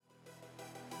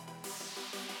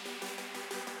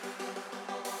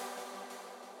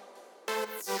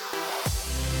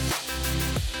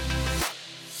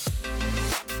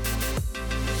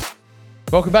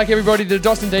Welcome back, everybody, to the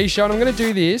Dos and D Show. And I'm going to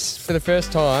do this for the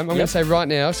first time. I'm going to say right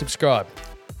now, subscribe.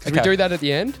 Can we do that at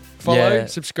the end? Follow,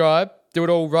 subscribe, do it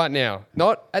all right now.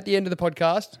 Not at the end of the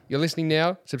podcast. You're listening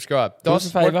now, subscribe. Do us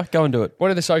a favour, go and do it. What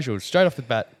are the socials? Straight off the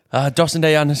bat. Dos and D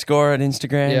 _ on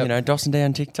Instagram, Dos and D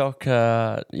on TikTok,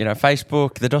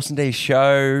 Facebook, the Dos and D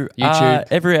Show. YouTube.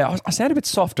 Everywhere. I sound a bit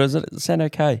soft. Does it sound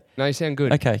okay? No, you sound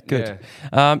good. Okay, good.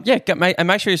 And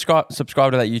make sure you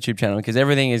subscribe to that YouTube channel because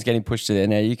everything is getting pushed to there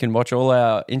now. You can watch all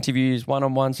our interviews,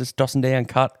 one-on-ones, just Dos and D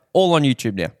Uncut, all on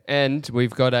YouTube now. And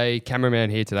we've got a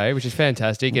cameraman here today, which is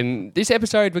fantastic. And this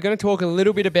episode, we're going to talk a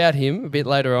little bit about him a bit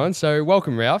later on. So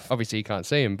welcome, Ralph. Obviously, you can't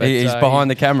see him. But he's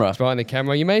behind the camera. He's behind the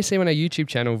camera. You may see him on our YouTube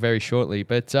channel very shortly.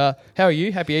 But how are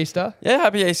you? Happy Easter? Yeah,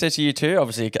 happy Easter to you too.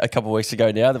 Obviously, a couple of weeks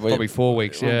ago now. Probably 4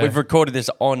 weeks, yeah. We've recorded this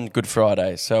on Good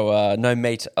Friday, so no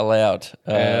meat allowed.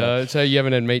 So you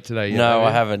haven't had meat today yet? No,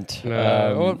 I haven't.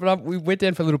 We went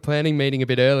down for a little planning meeting a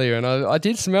bit earlier, and I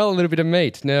did smell a little bit of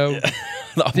meat. Now,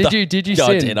 did you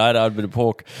sin? I had a bit of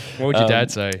pork. What would your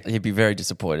dad say? He'd be very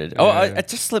disappointed. Yeah. It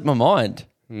just slipped my mind.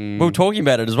 We were talking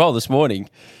about it as well this morning.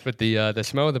 But the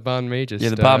smell of the banh mi just... Yeah,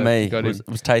 the banh mi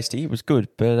was tasty. It was good.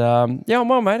 But I'm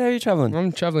well, mate. How are you travelling?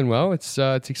 I'm travelling well. It's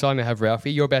exciting to have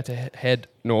Ralphie. You're about to head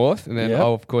north, and then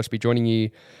I'll, of course, be joining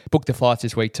you. Book the flights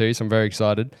this week too, so I'm very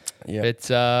excited. Yeah. It's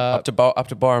up to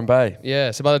Byron Bay.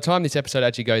 Yeah, so by the time this episode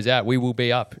actually goes out, we will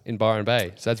be up in Byron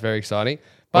Bay. So that's very exciting.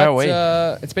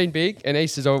 But it's been big, and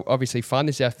Easter's obviously fun.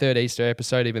 This is our third Easter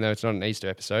episode, even though it's not an Easter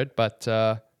episode. But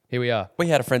here we are. We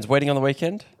had a friend's wedding on the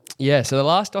weekend. Yeah, so the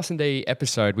last Dos and D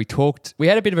episode, we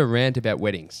had a bit of a rant about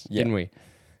weddings, didn't we?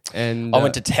 And I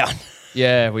went to town.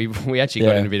 Yeah, we actually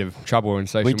got in a bit of trouble on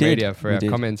social media for our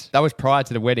comments. That was prior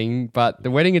to the wedding, but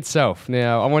the wedding itself.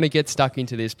 Now, I want to get stuck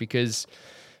into this because,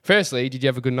 firstly, did you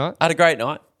have a good night? I had a great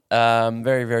night.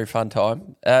 Very, very fun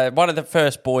time. One of the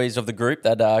first boys of the group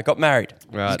that got married.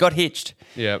 Right. He got hitched.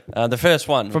 Yep. The first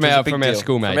one. From our schoolmates.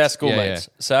 From our schoolmates.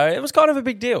 Yeah. So it was kind of a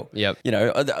big deal. Yep.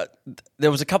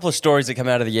 There was a couple of stories that come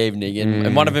out of the evening,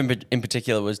 and one of them in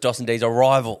particular was Dos and D's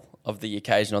arrival of the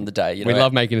occasion on the day. We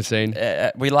love making a scene.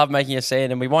 We love making a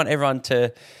scene, and we want everyone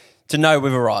to know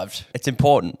we've arrived. It's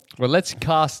important. Well, let's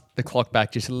cast the clock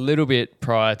back just a little bit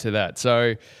prior to that.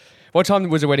 So... what time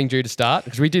was the wedding due to start?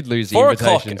 Because we did lose the invitations.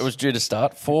 4 o'clock it was due to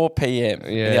start, 4 p.m.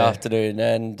 in the afternoon.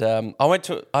 And I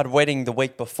had a wedding the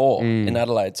week before in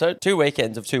Adelaide. So 2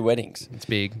 weekends of 2 weddings. It's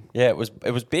big. Yeah, it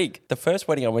was big. The first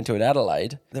wedding I went to in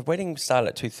Adelaide, the wedding started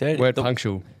at 2:30. We're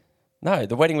punctual. No,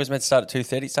 the wedding was meant to start at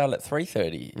 2:30. It started at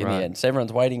 3:30 in the end. So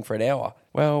everyone's waiting for an hour.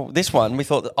 Well, this one,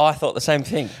 I thought the same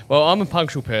thing. Well, I'm a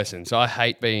punctual person, so I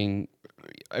hate being...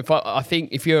 I think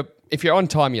if you're on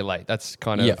time, you're late. That's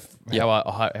kind of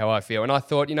how I feel. And I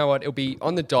thought, you know what, it'll be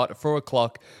on the dot at 4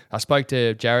 o'clock. I spoke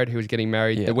to Jared, who was getting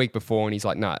married the week before, and he's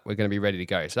like, nah, we're going to be ready to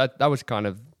go. So that was kind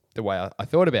of the way I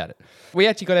thought about it. We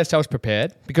actually got ourselves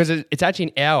prepared because it's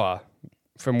actually an hour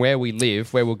from where we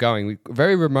live, where we're going. A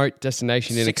very remote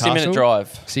destination in a castle. 60-minute drive.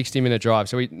 60-minute drive.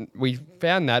 So we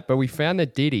found that, but we found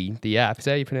that Didi, the app, is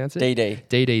that how you pronounce it?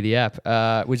 Didi, the app,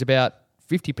 was about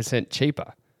 50%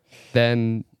 cheaper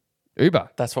than Uber.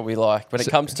 That's what we like. When it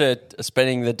comes to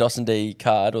spending the Dos and D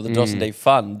card or the Dos and D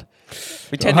fund,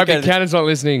 we tend I to go... hope accountant's not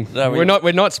listening. No,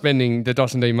 we're not spending the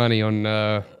Dos and D money on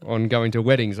going to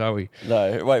weddings, are we?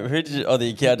 No. Wait, who did you... Oh,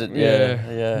 the accountant.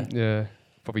 Yeah.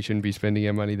 Probably shouldn't be spending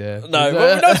our money there. No,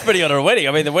 we're not spending on a wedding.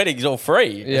 I mean, the wedding's all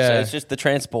free. Yeah. It's just the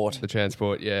transport. The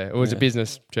transport, yeah. It was a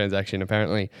business transaction,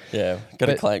 apparently. Yeah, got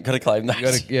to claim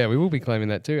that. We will be claiming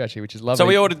that too, actually, which is lovely. So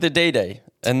we ordered the DD,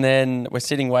 and then we're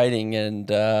sitting waiting, and...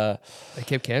 they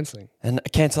kept cancelling. And a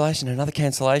cancellation, another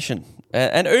cancellation.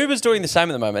 And Uber's doing the same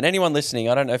at the moment. Anyone listening,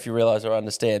 I don't know if you realise or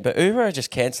understand, but Uber are just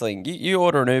cancelling. You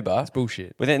order an Uber. It's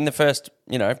bullshit. Within the first,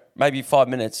 maybe 5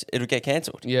 minutes, it'll get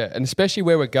cancelled. Yeah, and especially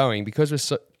where we're going, because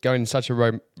we're going to such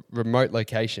a remote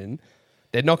location,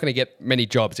 they're not going to get many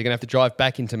jobs. They're going to have to drive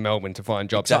back into Melbourne to find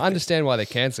jobs. Exactly. So I understand why they're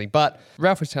cancelling. But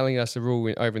Ralph was telling us the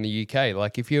rule over in the UK.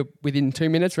 Like if you're within 2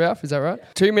 minutes, Ralph, is that right?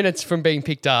 2 minutes from being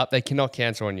picked up, they cannot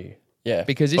cancel on you. Yeah.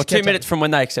 Because or 2 minutes from when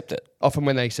they accept it. Oh, from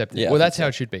when they accept it. Yeah, well, that's how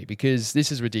it should be because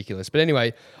this is ridiculous. But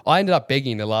anyway, I ended up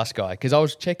begging the last guy because I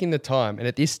was checking the time. And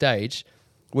at this stage,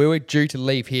 we were due to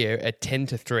leave here at 10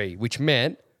 to 3, which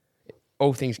meant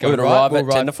all things going right. We'll arrive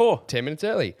at 10 to 4. 10 minutes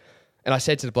early. And I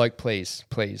said to the bloke, please,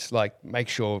 like, make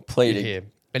sure Pleading. you're here.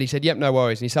 And he said, yep, no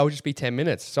worries. And he said, I'll just be 10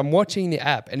 minutes. So I'm watching the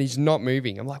app and he's not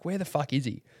moving. I'm like, where the fuck is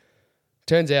he?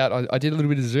 Turns out I did a little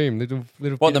bit of zoom, little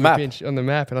bit on the of map? a pinch on the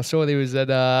map. And I saw he was at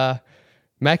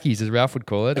Mackey's, as Ralph would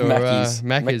call it, or Mackey's.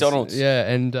 McDonald's. Yeah,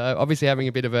 and obviously having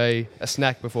a bit of a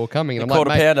snack before coming. And I'm quarter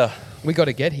like, mate, pounder. we got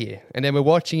to get here. And then we're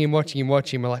watching him.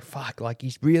 We're like, fuck, like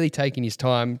he's really taking his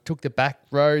time. Took the back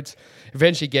roads.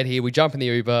 Eventually get here. We jump in the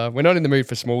Uber. We're not in the mood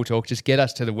for small talk. Just get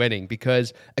us to the wedding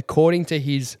because according to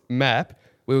his map,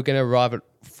 we were going to arrive at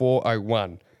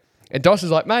 4:01. And Doss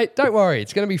was like, mate, don't worry,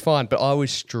 it's going to be fine. But I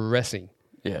was stressing.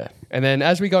 Yeah. And then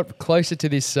as we got closer to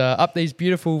this, up the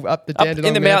Dandenong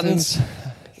in the mountains.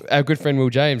 Our good friend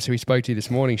Will James, who we spoke to this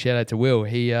morning, shout out to Will,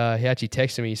 he actually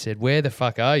texted me, he said, where the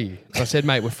fuck are you? I said,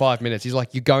 mate, we're 5 minutes. He's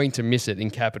like, you're going to miss it in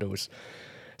capitals.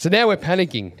 So now we're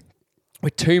panicking. We're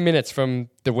 2 minutes from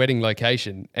the wedding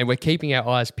location and we're keeping our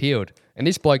eyes peeled. And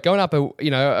this bloke going up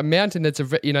a mountain that's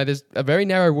there's a very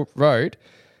narrow road.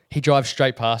 He drives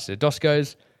straight past it. Doss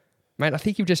goes, mate, I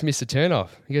think you've just missed a turn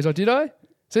off. He goes, oh, did I?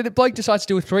 So the bloke decides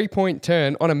to do a 3-point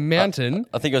turn on a mountain.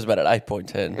 I think it was about an 8-point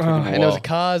turn. And there was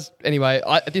cars. Anyway,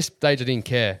 at this stage, I didn't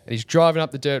care. And he's driving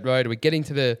up the dirt road. We're getting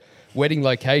to the wedding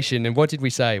location. And what did we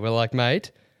say? We're like,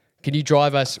 mate, can you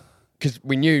drive us? Because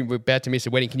we knew we were about to miss a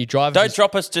wedding. Can you drive us? Don't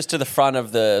drop us just to the front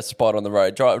of the spot on the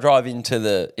road. Drive into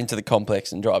the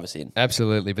complex and drive us in.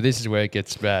 Absolutely. But this is where it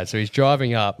gets bad. So he's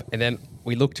driving up. And then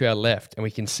we look to our left and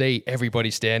we can see everybody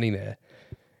standing there.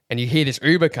 And you hear this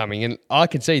Uber coming. And I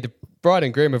can see the bride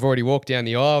and groom have already walked down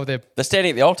the aisle. They're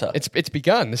standing at the altar. It's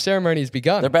begun. The ceremony has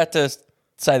begun. They're about to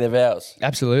say their vows.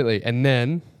 Absolutely. And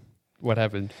then what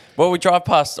happened? Well, we drive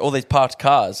past all these parked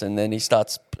cars and then he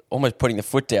starts almost putting the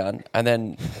foot down. And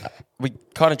then we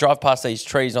kind of drive past these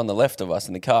trees on the left of us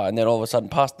in the car. And then all of a sudden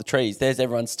past the trees, there's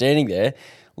everyone standing there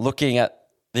looking at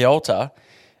the altar.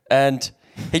 And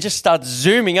he just starts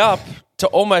zooming up to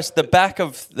almost the back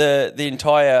of the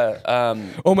entire...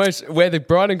 almost where the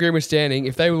bride and groom were standing.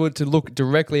 If they were to look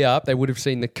directly up, they would have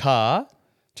seen the car,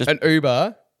 an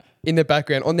Uber, in the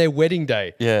background on their wedding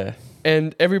day. Yeah.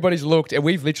 And everybody's looked and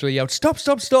we've literally yelled, stop,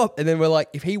 stop, stop. And then we're like,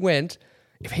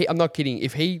 I'm not kidding,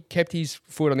 if he kept his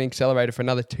foot on the accelerator for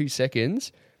another 2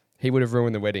 seconds... he would have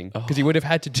ruined the wedding because he would have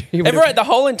had to do... the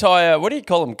whole entire, what do you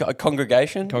call them,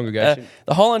 congregation? Congregation.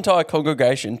 The whole entire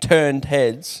congregation turned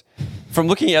heads from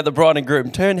looking at the bride and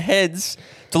groom, turned heads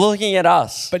to looking at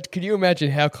us. But can you imagine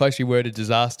how close we were to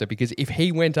disaster? Because if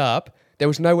he went up, there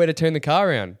was nowhere to turn the car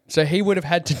around. So he would have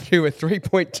had to do a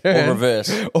 3-point turn.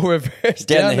 Or reverse.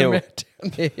 Down the hill. Down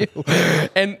the hill.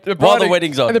 And while the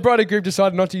wedding's on. And the bride and groom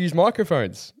decided not to use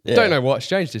microphones. Yeah. Don't know what.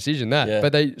 Strange decision that. Yeah.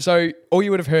 But so all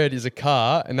you would have heard is a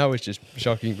car, and that was just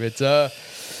shocking. But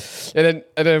and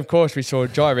then of course we saw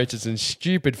Jai Richardson's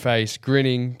stupid face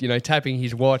grinning, tapping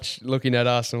his watch, looking at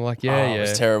us, and I'm like, yeah. It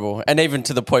was terrible. And even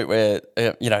to the point where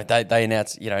they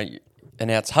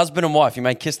announced husband and wife. You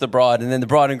may kiss the bride, and then the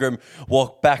bride and groom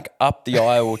walk back up the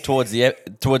aisle towards the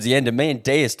end. And me and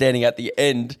Dee are standing at the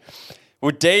end. Well,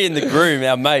 Dee and the groom,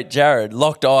 our mate Jared,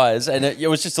 locked eyes, and it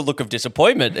was just a look of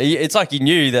disappointment. It's like he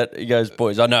knew that. He goes,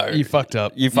 "Boys, I know you fucked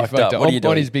up. You fucked up. What are you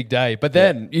doing?" On his big day. But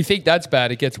then you think that's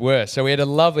bad. It gets worse. So we had a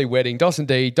lovely wedding. Doss and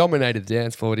Dee dominated the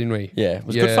dance floor, didn't we? Yeah, it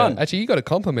was good fun. Actually, you got a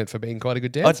compliment for being quite a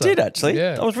good dancer. I did actually.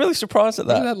 Yeah. I was really surprised at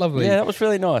that. Wasn't that lovely? Yeah, that was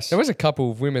really nice. There was a couple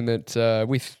of women that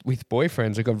with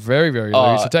boyfriends that got very, very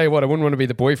loose. I tell you what, I wouldn't want to be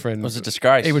the boyfriend. It was a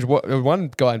disgrace. It was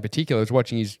one guy in particular was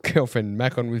watching his girlfriend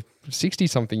mac on with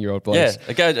 60-something-year-old blokes.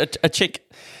 Yeah, a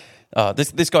chick.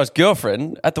 This guy's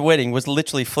girlfriend at the wedding was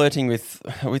literally flirting with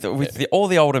all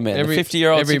the older men, the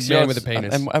 50-year-olds, every man with a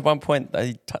penis. And at one point,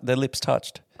 their lips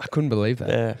touched. I couldn't believe that.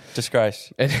 Yeah,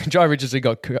 disgrace. And Jai Richardson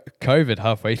got COVID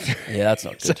halfway through. Yeah, that's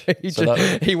not good. So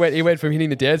he went from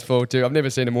hitting the dance floor to, I've never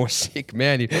seen a more sick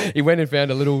man. He went and found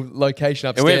a little location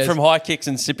upstairs. It went from high kicks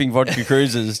and sipping vodka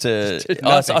cruises to...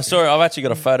 I saw. I've actually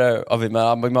got a photo of him.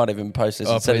 We might even post this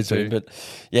and send it to him. But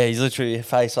yeah, he's literally a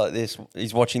face like this.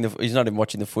 He's not even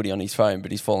watching the footy on his phone, but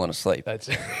he's fallen asleep. At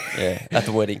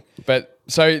the wedding. But...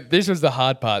 So this was the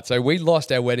hard part. So we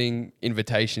lost our wedding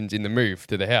invitations in the move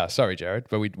to the house. Sorry, Jared,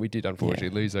 but we did unfortunately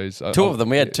lose those. Two of them.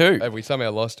 We had two. We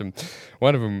somehow lost them.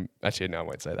 One of them, actually, no, I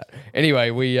won't say that.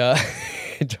 Anyway,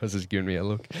 Joss has given me a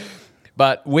look.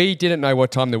 But we didn't know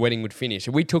what time the wedding would finish.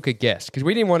 So we took a guess because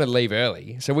we didn't want to leave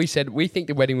early. So we said, we think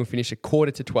the wedding will finish at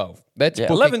 11:45. That's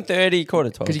 11:30,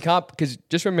 11:45. Because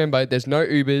just remember, there's no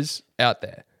Ubers out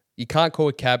there. You can't call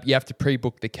a cab. You have to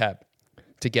pre-book the cab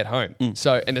to get home.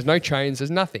 So, and there's no trains,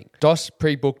 there's nothing. Doss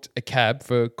pre-booked a cab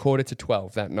for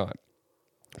 11:45 that night.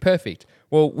 Perfect.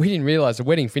 Well, we didn't realise the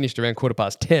wedding finished around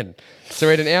 10:15. So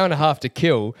we had an hour and a half to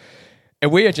kill.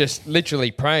 And we are just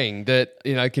literally praying that,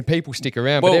 can people stick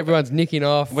around? But everyone's nicking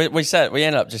off. We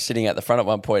ended up just sitting at the front at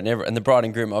one point, and the bride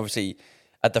and groom obviously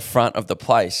at the front of the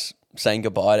place saying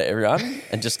goodbye to everyone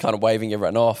and just kind of waving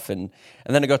everyone off. And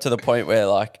then it got to the point where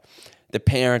the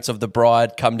parents of the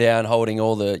bride come down holding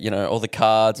all the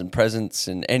cards and presents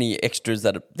and any extras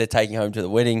that they're taking home to the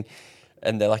wedding.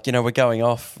 And they're like, we're going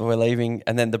off, we're leaving.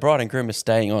 And then the bride and groom are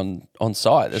staying on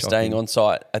site. They're staying on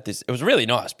site at this. It was a really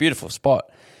nice, beautiful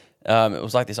spot. It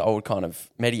was like this old kind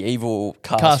of medieval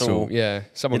castle. Yeah.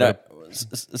 So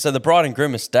the bride and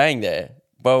groom are staying there.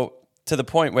 Well, to the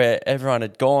point where everyone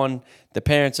had gone, the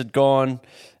parents had gone,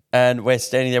 and we're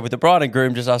standing there with the bride and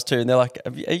groom, just us two. And they're like,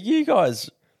 are you guys,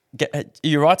 are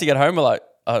you right to get home? We're like,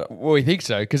 well, we think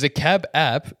so, because the cab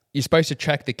app, you're supposed to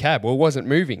track the cab. Well, it wasn't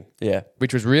moving. Yeah.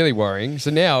 Which was really worrying.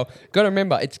 So now, got to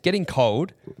remember, it's getting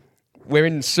cold. We're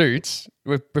in suits.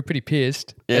 We're pretty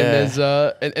pissed. Yeah. And there's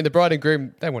and the bride and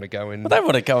groom, they want to go and... Well, they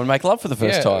want to go and make love for the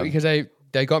first time. Because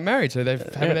they got married, so they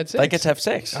haven't had sex. They get to have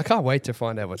sex. I can't wait to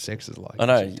find out what sex is like. I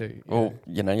know. Well,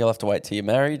 you'll have to wait till you're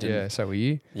married. Yeah, so will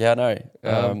you. Yeah, I know.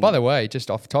 By the way, just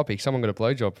off topic, someone got a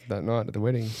blowjob that night at the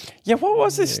wedding. Yeah, what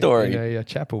was this story? In a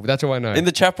chapel. That's all I know. In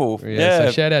the chapel. Yeah.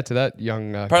 So shout out to that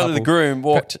young Apparently couple. the groom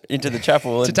walked into the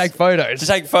chapel to take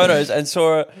photos. And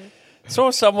saw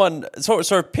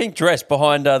a pink dress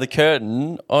behind the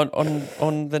curtain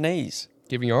on the knees.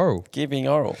 Giving oral.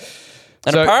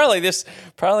 And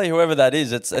apparently whoever that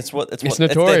is, it's notorious. It's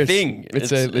their thing.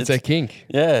 It's a kink.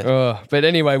 Yeah. But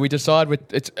anyway, we decide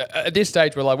at this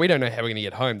stage we're like, we don't know how we're going to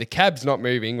get home. The cab's not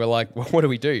moving. We're like, well, what do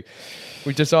we do?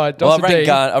 We decide. Well,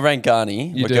 I rang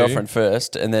Garni, my girlfriend,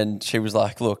 first, and then she was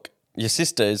like, look, your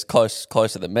sister is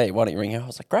closer than me. Why don't you ring her? I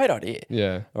was like, great idea.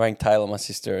 Yeah. I rang Taylor, my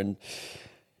sister, and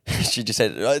she just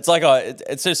said, it's like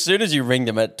it's as soon as you ring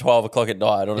them at 12 o'clock at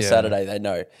night on a Saturday, they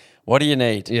know. What do you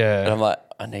need? Yeah. And I'm like,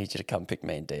 I need you to come pick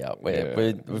me and Dee up.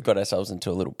 We've got ourselves into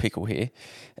a little pickle here.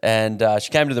 And she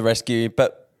came to the rescue,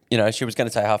 but, she was going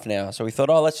to take half an hour. So we thought,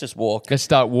 let's just walk. Let's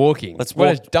start walking.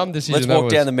 What a dumb decision. Let's walk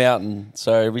down the mountain.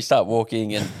 So we start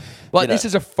walking and... this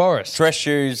is a forest. Dress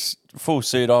shoes, full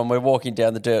suit on. We're walking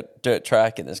down the dirt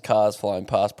track and there's cars flying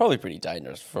past. Probably pretty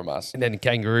dangerous from us. And then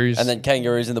kangaroos. In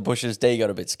the bushes. Dee got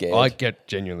a bit scared. I get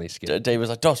genuinely scared. Dee was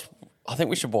like, Dos, I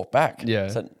think we should walk back. Yeah. I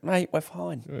said, mate, we're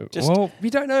fine. Well, you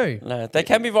don't know. No, they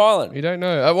can be violent. You don't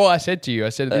know. Well, I said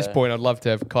at this point, I'd love to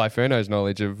have Kai Furno's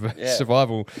knowledge of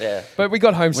survival. Yeah. But we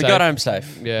got home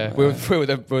safe. Yeah. We were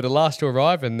the last to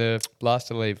arrive and the last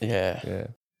to leave. Yeah.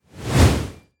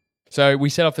 So we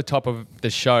set off the top of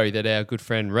the show that our good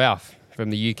friend Ralph from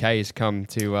the UK has come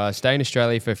to stay in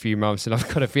Australia for a few months, and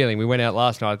I've got a feeling we went out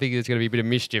last night. I think there's going to be a bit of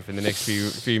mischief in the next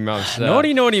few months.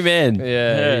 Naughty man.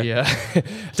 Yeah.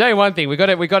 Tell you one thing, we got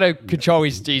to control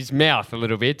his mouth a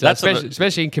little bit,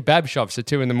 especially in kebab shops at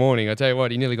 2 a.m. I tell you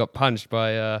what, he nearly got punched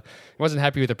by. He wasn't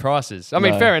happy with the prices. I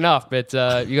mean, fair enough, but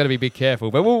you got to be a bit careful.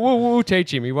 But we'll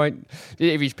teach him. He won't.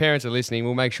 If his parents are listening,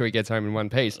 we'll make sure he gets home in one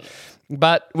piece.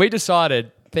 But we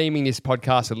decided, theming this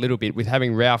podcast a little bit with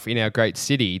having Ralph in our great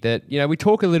city, that, we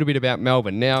talk a little bit about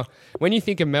Melbourne. Now, when you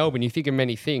think of Melbourne, you think of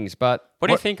many things, but... What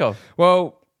do you think of?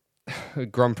 Well,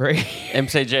 Grand Prix.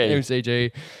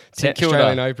 MCG.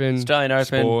 Australian Open.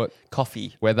 Sport.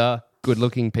 Coffee. Weather.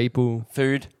 Good-looking people.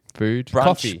 Food. Brunch,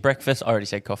 coffee. Breakfast. I already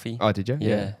said coffee. Oh, did you?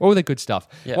 Yeah. All the good stuff.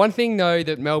 Yeah. One thing, though,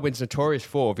 that Melbourne's notorious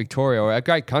for, Victoria, or our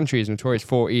great country is notorious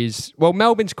for, is... Well,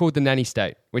 Melbourne's called the nanny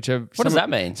state, which are... What does that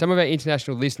mean? Some of our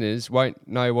international listeners won't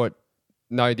know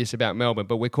this about Melbourne,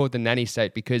 but we're called the nanny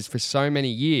state because for so many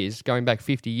years, going back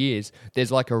 50 years, there's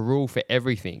like a rule for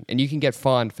everything, and you can get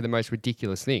fined for the most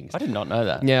ridiculous things. I did not know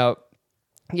that. Now,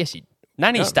 yes,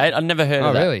 nanny state? I've never heard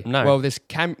of that. Oh, really? No. Well, there's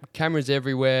cameras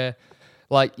everywhere.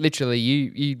 Like, literally,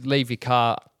 you leave your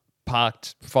car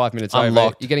parked 5 minutes Unlocked.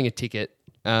 over, you're getting a ticket.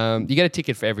 You get a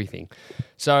ticket for everything.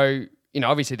 So,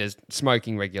 obviously there's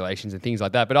smoking regulations and things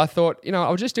like that. But I thought,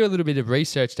 I'll just do a little bit of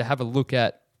research to have a look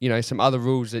at, some other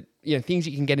rules that, things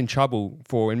you can get in trouble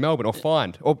for in Melbourne or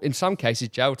fined, or in some cases,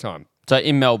 jail time. So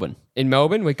in Melbourne? In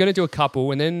Melbourne, we're going to do a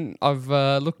couple, and then I've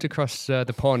looked across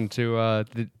the pond to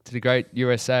the great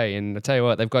USA, and I tell you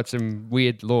what, they've got some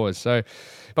weird laws. So,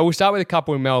 but we'll start with a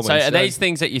couple in Melbourne. So are these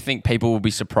things that you think people will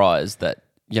be surprised that,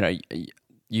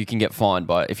 you can get fined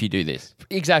by if you do this?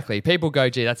 Exactly. People go,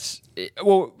 gee, that's...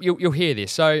 Well, you'll hear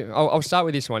this. So I'll start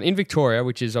with this one. In Victoria,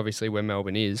 which is obviously where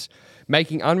Melbourne is,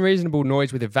 making unreasonable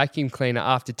noise with a vacuum cleaner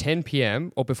after 10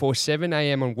 p.m. or before 7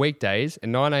 a.m. on weekdays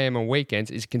and 9 a.m. on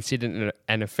weekends is considered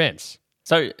an offence.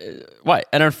 So, wait,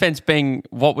 an offence being...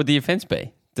 What would the offence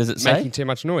be? Does it say? Making too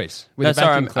much noise with a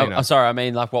vacuum cleaner. Sorry, I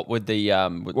mean, like, what would the...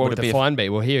 what would the fine be?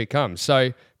 Well, here it comes.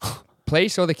 So...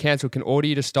 Police or the council can order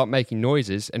you to stop making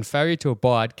noises, and failure to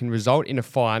abide can result in a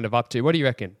fine of up to, what do you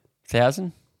reckon?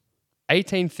 $1,000?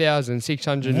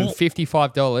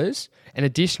 $18,655, an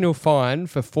additional fine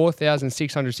for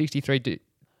 $4,663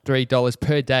 $3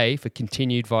 per day for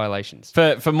continued violations.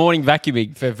 For morning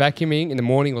vacuuming. For vacuuming in the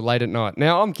morning or late at night.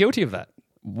 Now, I'm guilty of that.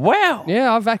 Wow.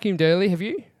 Yeah, I vacuumed early. Have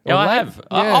you? Yeah, Or I late? have.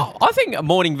 Yeah. I think a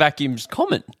morning vacuum's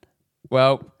common.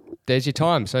 Well, there's your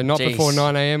time. So not Jeez. before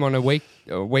 9 a.m. on a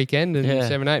weekend and Yeah.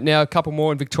 7 8. Now, a couple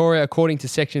more in Victoria. According to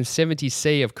Section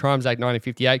 70C of Crimes Act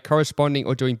 1958, corresponding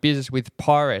or doing business with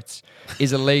pirates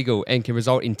is illegal and can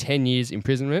result in 10 years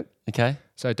imprisonment. Okay.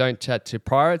 So don't chat to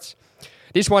pirates.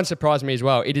 This one surprised me as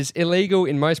well. It is illegal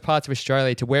in most parts of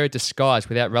Australia to wear a disguise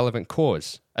without relevant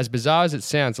cause. As bizarre as it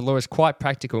sounds, the law is quite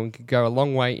practical and could go a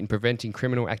long way in preventing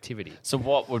criminal activity. So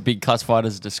what would be classified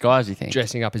as a disguise, you think?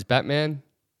 Dressing up as Batman,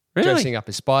 Really? dressing up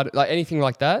as Spider, like anything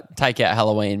like that. Take out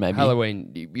Halloween, maybe.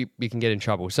 Halloween, you can get in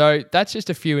trouble. So that's just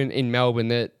a few in Melbourne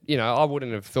that, I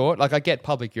wouldn't have thought. Like I get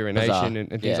public urination Bizarre. and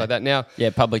things Yeah. like that. Now, Yeah,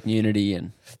 public nudity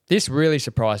and... this really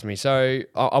surprised me. So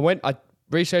I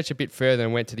researched a bit further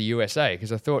and went to the USA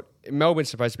because I thought Melbourne's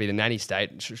supposed to be the nanny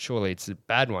state. Surely it's a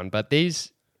bad one. But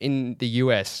these in the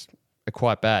US are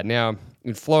quite bad. Now,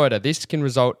 in Florida, this can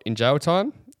result in jail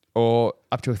time or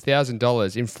up to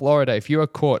 $1,000. In Florida, if you are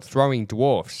caught throwing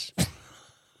dwarfs...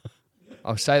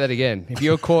 I'll say that again. If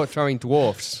you're caught throwing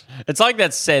dwarfs... It's like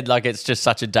that's said like it's just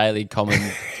such a daily common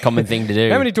thing to do.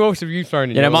 How many dwarfs have you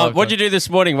thrown in You know, your Mum, lifetime? what'd you do this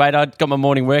morning, mate? I got my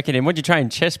morning working in. What'd you train?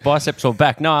 Chest, biceps, or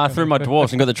back? No, I threw my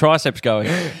dwarfs and got the triceps going.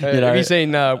 Have you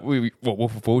seen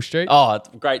Wolf of Wall Street? Oh,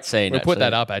 great scene. We'll put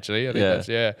that up, actually. I think Yeah. that's,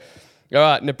 yeah. All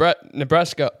right,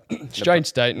 Nebraska, strange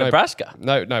state. No, Nebraska?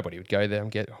 No, nobody would go there.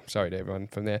 I'm sorry to everyone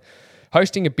from there.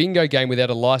 Hosting a bingo game without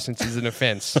a license is an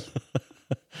offence.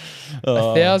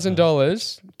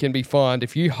 $1,000 can be fined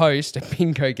if you host a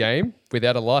bingo game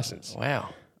without a license. Wow.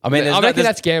 I mean, I reckon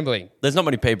that's gambling. There's not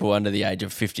many people under the age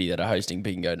of 50 that are hosting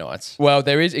bingo nights. Well,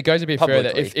 there is. It goes a bit further.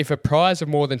 Publicly. If a prize of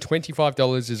more than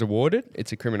 $25 is awarded,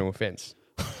 it's a criminal offence.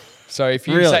 So if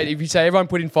you Really? say everyone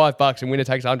put in $5 and winner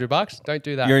takes $100, don't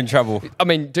do that. You're in trouble. I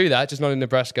mean, do that, just not in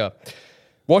Nebraska.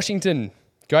 Washington,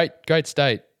 great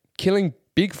state. Killing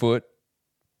Bigfoot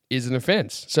is an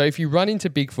offence. So if you run into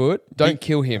Bigfoot, don't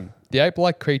kill him. The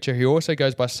ape-like creature, who also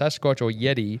goes by Sasquatch or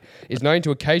Yeti, is known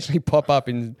to occasionally pop up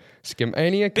in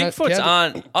Skamania.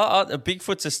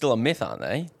 Bigfoots are still a myth, aren't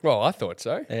they? Well, I thought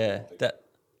so. Yeah.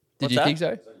 Did you think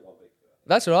so?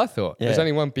 That's what I thought. Yeah. There's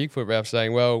only one Bigfoot rap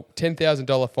saying, well,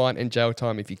 $10,000 fine and jail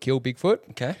time if you kill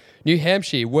Bigfoot. Okay. New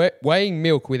Hampshire, weighing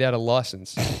milk without a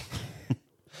license.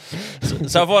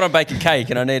 So if I want to bake a cake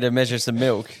and I need to measure some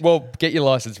milk. Well, get your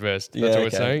license first. That's Yeah, what we're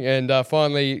okay. saying. And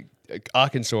finally,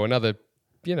 Arkansas, another,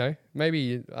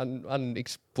 maybe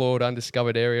unexplored,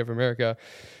 undiscovered area of America.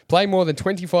 Play more than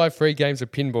 25 free games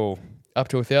of pinball, up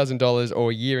to $1,000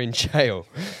 or a year in jail.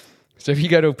 So if you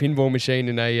go to a pinball machine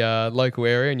in a local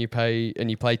area and you play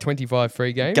 25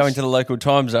 free games. Go into the local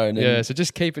time zone. Yeah, so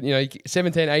just keep it,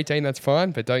 17, 18, that's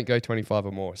fine, but don't go 25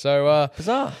 or more. So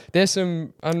Bizarre. there's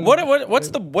some...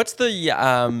 What's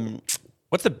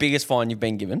the biggest fine you've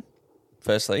been given,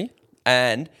 firstly?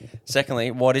 And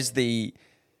secondly, what is the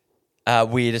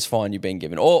weirdest fine you've been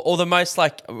given? Or the most,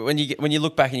 like, when you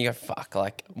look back and you go, fuck,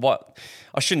 like, what?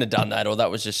 I shouldn't have done that, or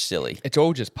that was just silly. It's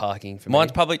all just parking for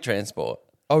Mine's me. public transport.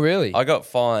 Oh, really? I got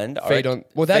fined. Feet on...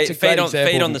 Well, that's a great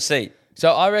example. Feet on the seat.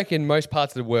 So I reckon most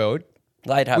parts of the world...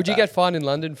 They'd have Would you that. get fined in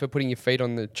London for putting your feet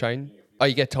on the train? Oh,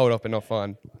 you get told off but not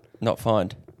fined. Not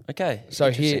fined. Okay. So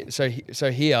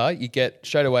here you get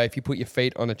straight away if you put your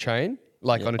feet on a train,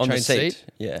 like on a on the train seat,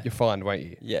 yeah. you're fined, won't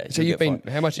you? Yeah. So you you've get been fined.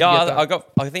 how much? Yeah, Did you get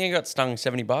I think I got stung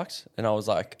 $70, and I was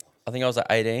like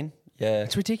 18. Yeah.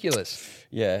 It's ridiculous.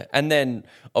 Yeah, and then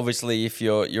obviously if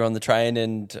you're on the train,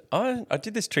 and I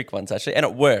did this trick once actually, and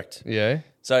it worked. Yeah.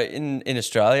 So in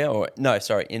Australia,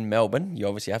 in Melbourne, you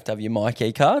obviously have to have your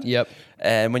MyKey card. Yep.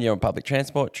 And when you're on public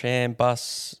transport, tram,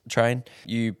 bus, train,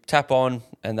 you tap on,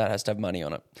 and that has to have money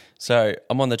on it. So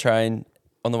I'm on the train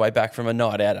on the way back from a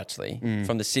night out, actually,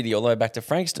 from the city all the way back to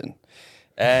Frankston.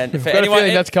 And for Got a anyone,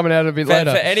 feeling that's coming out a bit for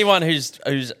later. anyone who's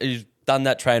done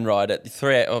that train ride at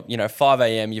 5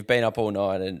 a.m., you've been up all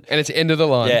night, and it's the end of the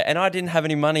line. yeah, and I didn't have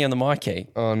any money on the MyKey.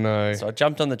 Oh no. So I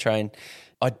jumped on the train.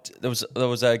 There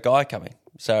was a guy coming,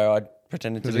 so I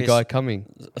pretended There's to a be guy coming.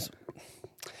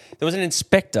 There was an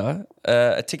inspector,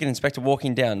 a ticket inspector,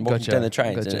 walking down the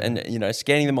trains, Gotcha. and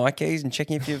scanning the MyKeys and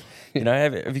checking if you've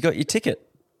have you got your ticket.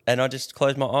 And I just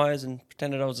closed my eyes and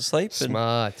pretended I was asleep.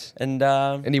 Smart. And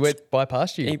he went by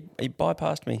past you. He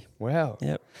bypassed me. Wow.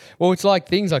 Yep. Well, it's like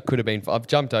things I could have been. I've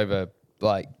jumped over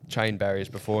like chain barriers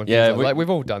before. And Yeah, things like we've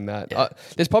all done that. Yeah.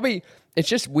 There's probably it's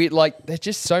just weird. Like there's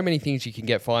just so many things you can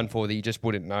get fined for that you just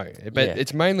wouldn't know. But Yeah.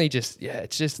 it's mainly just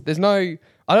it's just there's no.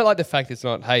 I don't like the fact it's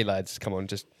not. Hey lads, come on,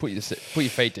 just put your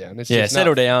feet down. It's just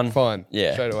settle nah, down. Fine.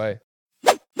 Yeah. Straight away.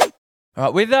 All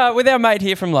right, with our mate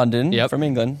here from London, Yep. from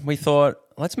England, we thought,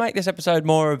 let's make this episode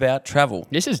more about travel.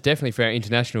 This is definitely for our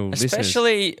international listeners.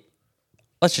 Especially,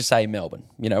 let's just say Melbourne.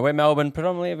 You know, we're Melbourne,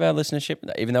 predominantly of our listenership,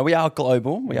 even though we are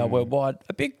global, we are worldwide,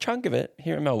 a big chunk of it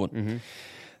here in Melbourne. Mm-hmm.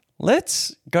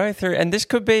 Let's go through, and this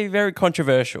could be very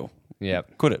controversial. Yeah.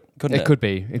 Could it? Couldn't it? It could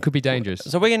be. It could be dangerous.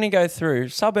 So we're going to go through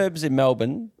suburbs in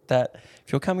Melbourne that,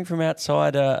 if you're coming from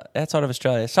outside of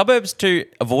Australia, suburbs to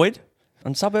avoid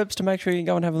and suburbs to make sure you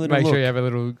go and have a little Make look. sure you have a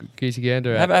little geeky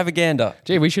gander. Have a gander.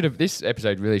 Gee, this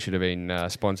episode really should have been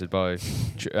sponsored by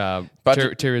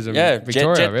Tourism Yeah,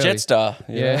 Victoria, really. Jetstar.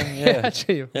 Yeah.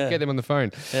 Actually, get them on the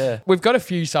phone. Yeah. We've got a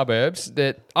few suburbs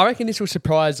that I reckon this will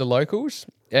surprise the locals.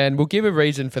 And we'll give a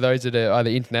reason for those that are either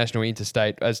international or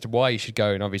interstate as to why you should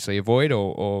go and obviously avoid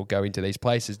or go into these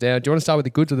places. Now, do you want to start with the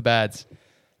goods or the bads?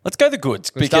 Let's go the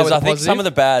goods, Let's start because with I the think positive. some of the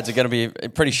bads are going to be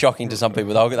pretty shocking to some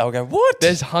people. They'll go, what?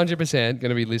 There's 100% going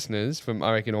to be listeners from,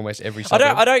 I reckon, almost every I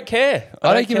suburb. don't care.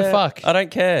 I don't give a fuck. I don't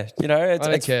care. You know, I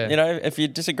don't care. You know, if you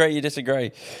disagree, you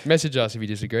disagree. Message us if you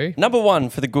disagree. Number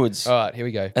one for the goods. All right, here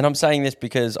we go. And I'm saying this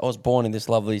because I was born in this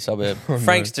lovely suburb,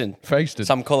 Frankston. Frankston.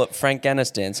 Some call it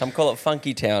Frankanistan. Some call it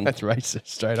Funky Town. That's racist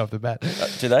straight off the bat.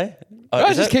 Do they? No,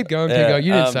 Is just it? keep going, keep going.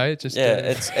 You didn't say it. Just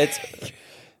it's.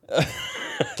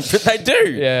 But they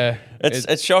do. yeah.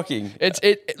 It's shocking.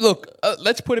 Look,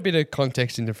 let's put a bit of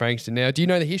context into Frankston now. Do you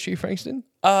know the history of Frankston?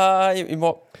 In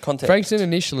what context? Frankston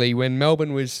initially, when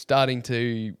Melbourne was starting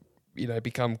to,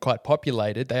 become quite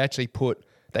populated,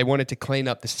 they wanted to clean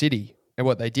up the city. And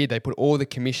what they did, they put all the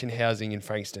commission housing in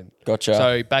Frankston. Gotcha.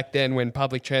 So back then, when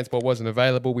public transport wasn't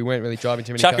available, we weren't really driving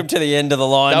too many Chuck them to the end of the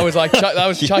line. That was like chuck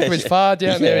them as far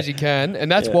down there as you can, and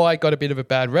that's why it got a bit of a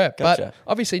bad rep. Gotcha. But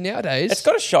obviously nowadays, It's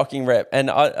got a shocking rep, and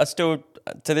I still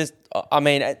to this. I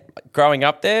mean, growing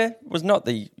up there was not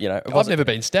the It I've wasn't, never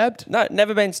been stabbed. No,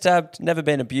 never been stabbed, never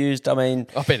been abused. I mean,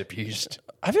 I've been abused.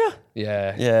 have you?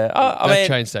 Yeah, Yeah. I That mean,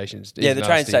 train stations. yeah, is the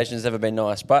train nasty. station's never been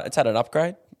nice, but it's had an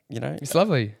upgrade. It's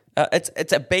lovely.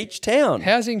 It's a beach town.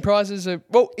 Housing prices are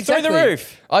Through exactly. the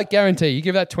roof. I guarantee you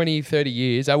give that 20, 30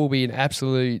 years, that will be an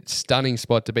absolute stunning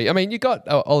spot to be. I mean, you got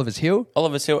Oliver's Hill.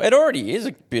 Oliver's Hill. It already is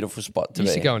a beautiful spot to You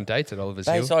used be. to go on dates at Oliver's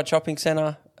Hill. Bayside Shopping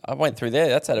Centre. I went through there.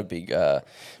 That's had a big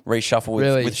reshuffle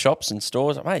Really? with shops and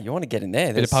stores. Mate, you want to get in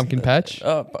there. Bit of pumpkin patch.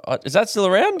 Is that still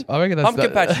around? I reckon that's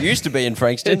Pumpkin that- patch used to be in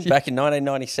Frankston back in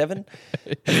 1997.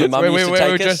 We Mum used to were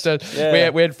take us. just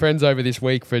Yeah. we had friends over this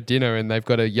week for dinner, and they've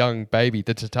got a young baby,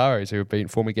 the Tataros, who have been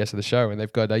former guests of the show, and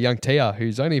they've got a young Tia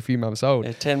who's only a few months old.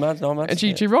 Yeah, 10 months, 9 months. And she,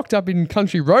 yeah. she rocked up in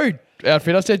Country Road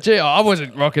outfit. I said, gee, I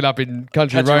wasn't rocking up in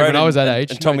Country Road when I was that age.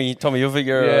 And Tommy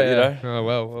Hilfiger, Oh,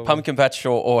 well. pumpkin patch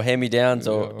or hand-me-downs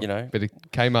or, Bit of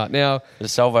Kmart. Now, the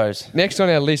salvos. next on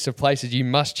our list of places you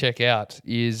must check out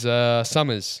is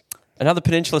Summers. Another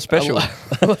Peninsula special.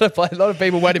 A lot of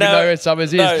people won't even know where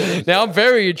Summers is. Now, I'm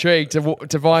very intrigued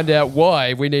to find out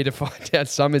why we need to find out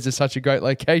Summers is such a great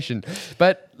location.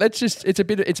 But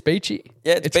it's beachy.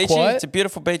 Yeah, it's beachy. Quiet. It's a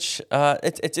beautiful beach.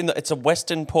 It's a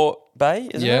Western Port Bay,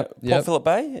 isn't it? Port Phillip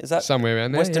Bay? Is that somewhere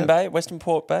around there? Western Bay, Western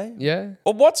Port Bay? Yeah.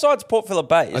 Well, what side's Port Phillip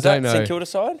Bay? Is I that don't know. St Kilda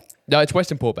side? No, it's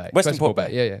Western Port Bay. Western Port Bay.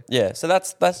 Yeah. Yeah, so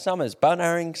that's Summers.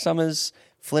 Bunnaring, Summers,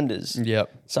 Flinders.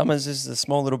 Yep. Summers is the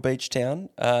small little beach town.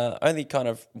 Only kind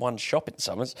of one shop in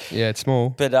Summers. Yeah, it's small.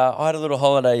 But I had a little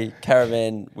holiday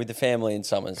caravan with the family in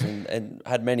Summers and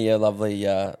had many a lovely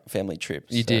family trip.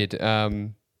 You did.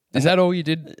 Is that all you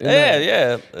did?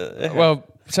 Yeah. Well,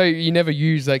 so you never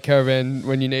used that caravan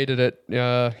when you needed it. Did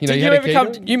you you had a ever key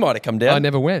come? to it? You might have come down. I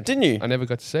never went. Didn't you? I never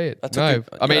got to see it. That's a no. good-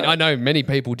 I mean, you know- I know many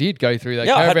people did go through that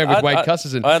Yeah, I had- caravan with Wade I-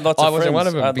 Cusserson. I had lots of wasn't one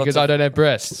of friends. I them had because lots I of- don't have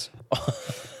breasts.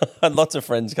 I had lots of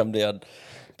friends come down.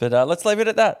 But let's leave it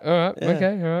at that. All right. Yeah. Okay.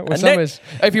 All right. Well, And Summers.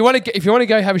 If you want to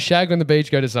go have a shag on the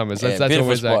beach, go to Summers. That's beautiful all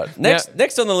we're saying. spot.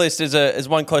 Next on the list is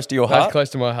one close to your Now, that's heart. close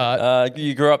to my heart.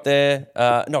 You grew up there.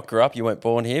 Not grew up. You weren't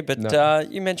born here, but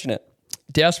you mention it.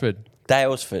 Dowsford.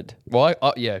 Dalesford. Why?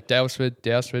 Oh, yeah,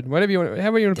 Dalesford. Whatever you want.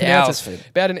 However you want to pronounce it. Dalesford.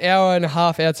 About an hour and a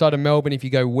half outside of Melbourne if you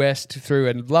go west through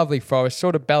a lovely forest,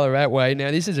 sort of Ballarat way.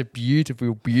 Now, this is a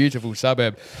beautiful, beautiful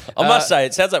suburb. I must say,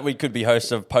 it sounds like we could be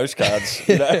hosts of postcards,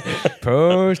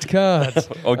 Postcards.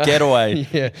 or getaway.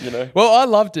 Yeah. You know? Well, I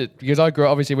loved it because I grew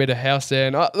up, obviously, we had a house there.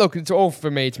 And look, it's all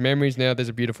for me. It's memories now. There's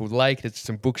a beautiful lake. There's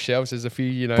some bookshelves. There's a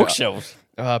few, Bookshelves.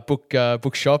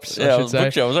 Bookshops, Yeah, I should say.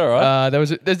 bookshelves, all right.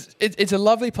 It's a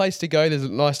lovely place to go. There's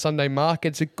a nice Sunday market.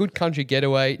 It's a good country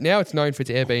getaway. Now it's known for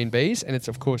its Airbnbs, and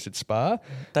of course its spa.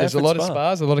 There's a lot of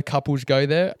spas. A lot of couples go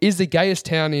there. Is the gayest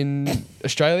town in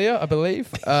Australia, I believe.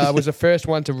 Was the first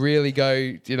one to really go,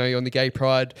 on the gay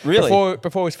pride. Really? Before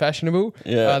it was fashionable.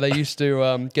 Yeah. They used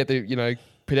to get the,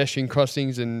 pedestrian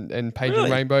crossings and painting Really?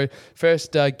 rainbow.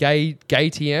 First gay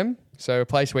TM, so a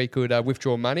place where you could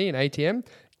withdraw money, an ATM.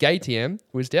 Gay TM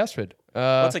was Dowsford.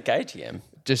 What's a gay TM?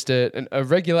 Just a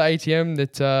regular ATM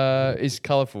that is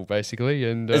colourful, basically.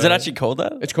 And Is it actually called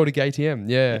that? It's called a gay TM.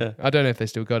 Yeah. I don't know if they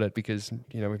still got it because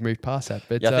we've moved past that.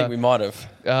 But Yeah, I think we might have.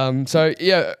 So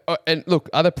yeah, and look,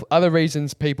 other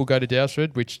reasons people go to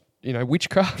Dowsford, which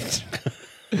witchcraft,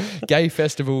 gay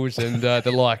festivals, and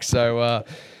the like. So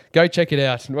go check it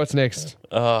out. What's next?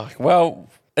 Well,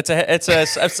 it's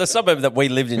a suburb that we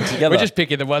lived in together. We're just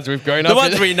picking the ones we've grown up the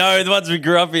in. ones we know, the ones we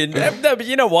grew up in. No, but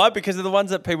you know why? Because they're the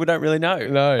ones that people don't really know.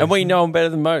 No. And we know them better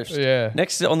than most. Yeah.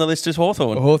 Next on the list is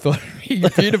Hawthorn. Hawthorn.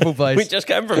 Beautiful place. We just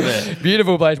came from there.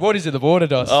 Beautiful place. What is in the water,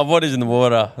 Dos? What is in the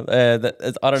water? I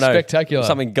don't know. Spectacular.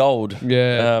 Something gold.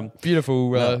 Yeah.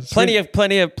 Beautiful. Plenty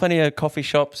of coffee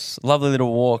shops. Lovely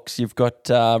little walks. You've got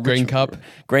Green Cup.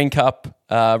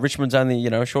 Richmond's only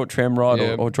a short tram ride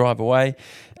or drive away,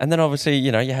 and then obviously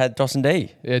you had Dawson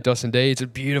D. Yeah, Dawson D. It's a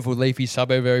beautiful leafy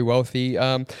suburb, very wealthy.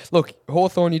 Look,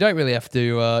 Hawthorn, you don't really have to.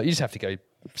 You just have to go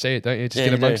see it, don't you? Just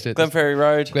get amongst it. Glenferrie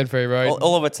Road.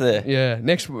 All of it's there. Yeah.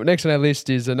 Next on our list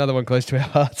is another one close to our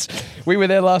hearts. We were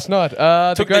there last night.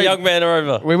 Took the young man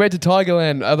over. We went to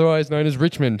Tigerland, otherwise known as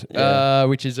Richmond,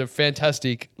 which is a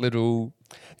fantastic little.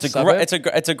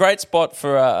 It's a great spot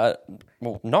for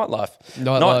nightlife.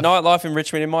 Nightlife in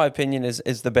Richmond, in my opinion,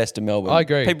 is the best in Melbourne. I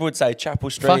agree. People would say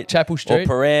Chapel Street, Fuck Chapel Street, or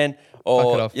Paran, or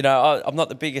Fuck it off. I'm not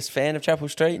the biggest fan of Chapel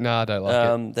Street. No, I don't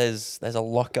like it. There's a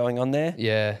lot going on there.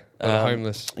 Yeah,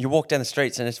 homeless. You walk down the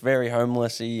streets and it's very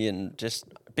homelessy and just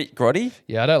a bit grotty.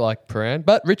 Yeah, I don't like Paran,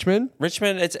 but Richmond,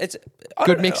 it's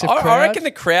good mix of crowd. I reckon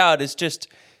the crowd is just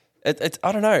it's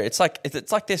I don't know. It's like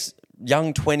this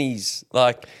young 20s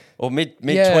or mid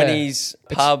 20s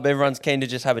pub. Everyone's keen to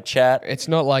just have a chat. It's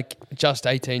not like just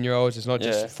 18-year-olds. It's not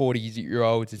just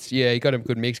 40-year-olds. It's you got a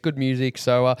good mix, good music.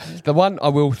 So the one I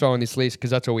will throw on this list because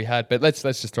that's all we had. But let's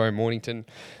just throw in Mornington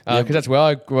because that's where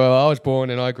I was born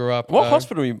and I grew up. What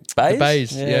hospital? Bays? The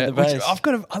Bays. Yeah, the Bays.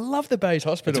 I love the Bays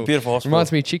Hospital. It's a beautiful hospital.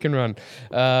 Reminds me of Chicken Run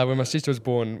when my sister was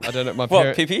born. I don't know.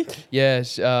 What, Pippi?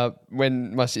 Yes.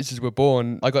 When my sisters were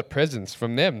born, I got presents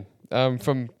from them.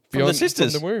 From the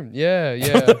sisters? From the womb. Yeah.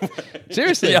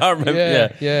 Seriously. Yeah, I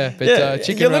remember. Yeah. But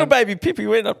Chicken your Run, little baby Pippi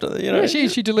went up to Yeah,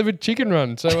 she delivered Chicken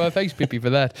Run. So thanks, Pippi,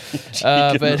 for that.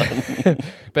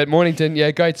 But Mornington,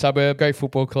 great suburb, great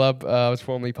football club. I was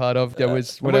formerly part of. There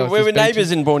was we were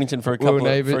neighbours in Mornington for a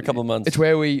couple of months. It's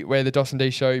where the Dawson D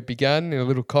show began in a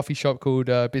little coffee shop called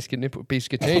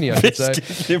Biscuitini, I should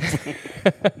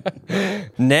say.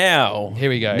 Now here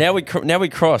we go. Now we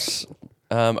cross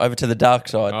over to the dark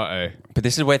side. Uh-oh. But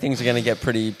this is where things are going to get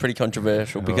pretty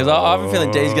controversial because I have a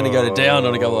feeling D's going to go to down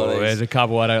on a couple of these. There's a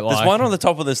couple I don't like. There's one on the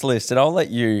top of this list, and I'll let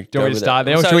you. Do you want me to start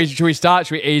there? Should we start?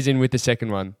 Should we ease in with the second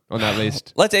one on that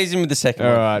list? Let's ease in with the second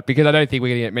one. All right, because I don't think we're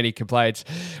going to get many complaints.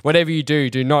 Whatever you do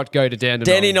not go to Dandenong.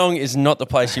 Dandenong is not the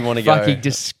place you want to go. Fucking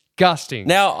disgusting.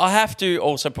 Now, I have to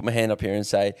also put my hand up here and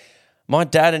say, my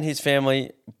dad and his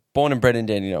family, born and bred in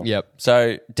Dandenong. Yep.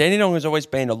 So Dandenong has always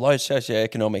been a low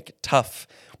socioeconomic, tough,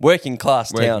 working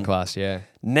class town. Working class, yeah.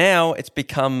 Now it's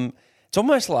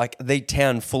almost like the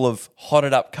town full of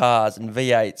hotted up cars and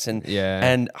V8s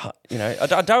and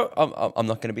I'm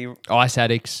not going to be ice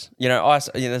addicts.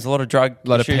 There's a lot of drug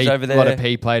issues over there. A lot of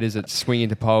P-platers that swing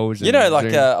into poles. A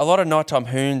lot of nighttime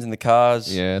hoons in the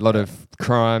cars. Yeah, a lot of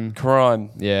crime.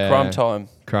 Yeah. Crime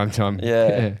time.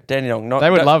 Yeah. Dandenong. They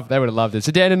would have loved it.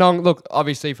 So Dandenong, look,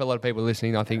 obviously for a lot of people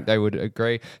listening, I think they would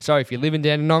agree. So if you live in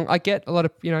Dandenong, I get a lot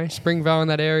of, Springvale in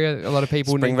that area. A lot of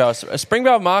people.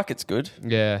 Springvale Market's good.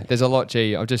 Yeah. There's a lot.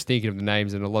 Gee, I'm just thinking of the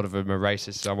names and a lot of them are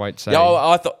racist. So I won't say. Yeah,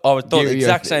 I thought the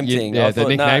exact same thing. Yeah, the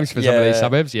nicknames for some of these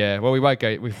suburbs. Yeah. Well, we won't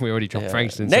go. We already dropped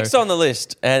Frankston. Next on the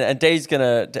list, and Dee's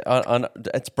gonna.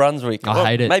 It's Brunswick. I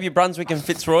hate it. Maybe Brunswick and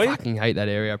Fitzroy. I fucking hate that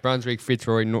area. Brunswick,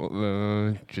 Fitzroy.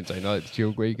 Should say no. It's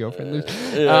your girlfriend lives.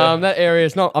 That area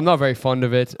is not. I'm not very fond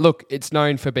of it. Look, it's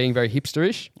known for being very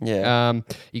hipsterish. Yeah.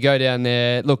 You go down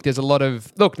there. Look, there's a lot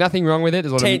of. Look, nothing wrong with it.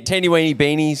 There's a lot of teeny weeny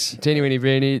beanies. Teeny weeny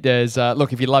beanie. There's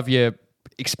look, if you love your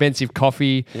expensive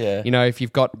coffee, if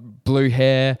you've got blue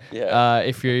hair,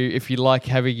 if you like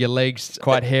having your legs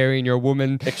quite hairy and you're a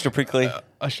woman, extra prickly.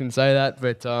 I shouldn't say that,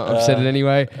 but I've said it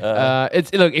anyway.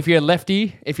 Look, if you're a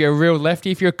lefty, if you're a real lefty,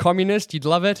 if you're a communist, you'd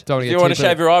love it. If you want to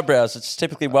shave your eyebrows, it's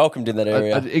typically welcomed in that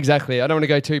area. Exactly. I don't want to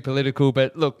go too political,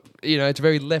 but look, it's a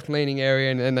very left-leaning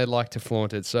area and they like to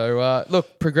flaunt it. So,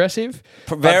 look, progressive.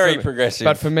 Very progressive.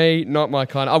 But for me, not my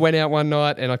kind. I went out one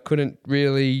night and I couldn't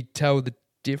really tell the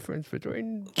difference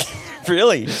between...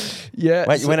 Really? Yeah.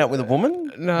 Wait, you went out with a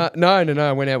woman? No.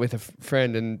 I went out with a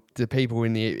friend and the people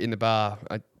in the bar...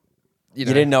 You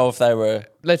didn't know if they were...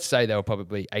 Let's say they were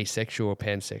probably asexual or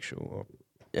pansexual or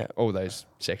all those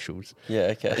sexuals.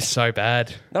 Yeah, okay. It's so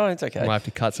bad. No, it's okay. I might have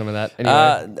to cut some of that.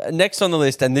 Anyway. Next on the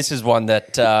list, and this is one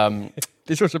that...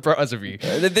 this will surprise of you.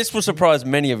 This will surprise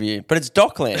many of you, but it's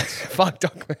Docklands. Fuck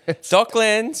Docklands.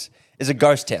 Docklands is a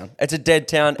ghost town. It's a dead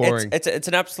town. Boring. It's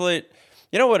an absolute...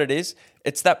 You know what it is?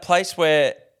 It's that place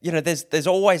where... there's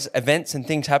always events and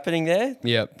things happening there.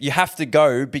 Yep. You have to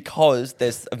go because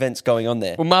there's events going on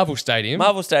there. Well, Marvel Stadium,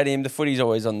 the footy's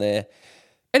always on there.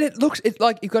 and it's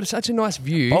like you've got such a nice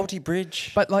view. Balti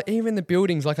Bridge. But like even the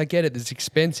buildings, like I get it, it's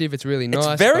expensive, it's really nice.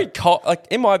 It's very cold. Like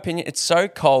in my opinion, it's so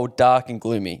cold, dark, and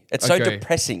gloomy. It's so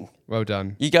depressing. Well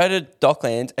done. You go to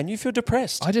Docklands and you feel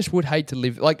depressed. I just would hate to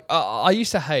live like I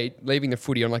used to hate leaving the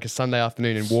footy on like a Sunday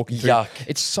afternoon and walking through. Yuck.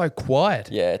 It's so quiet.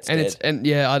 Yeah, it's and dead. it's and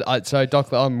yeah. So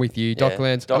Docklands, I'm with you.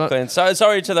 Docklands. Docklands. So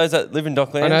sorry to those that live in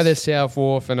Docklands. I know there's South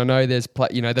Wharf, and I know there's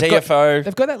they've DFO.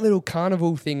 They've got that little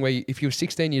carnival thing where if you were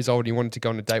 16 years old and you wanted to go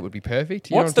on a date, would be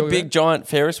perfect. You What's the big giant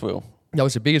Ferris wheel? That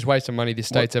was the biggest waste of money this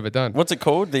state's ever done. What's it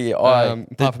called? The Eye.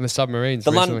 Apart from the submarines.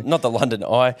 Not the London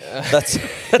Eye. That's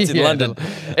in London.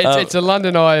 It's a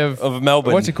London Eye of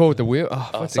Melbourne. What's it called? The wheel?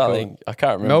 What's something. it called? I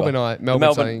can't remember. Melbourne Eye.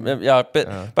 Melbourne something. Yeah,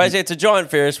 but basically it's a giant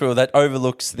Ferris wheel that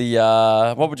overlooks the,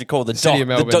 what would you call the city of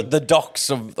Melbourne. The docks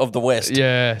of the West.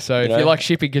 Yeah, so if you like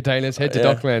shipping containers, head to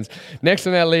Docklands. Next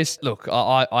on our list, look,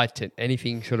 I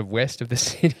anything sort of west of the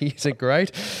city isn't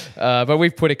great, but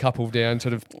we've put a couple down,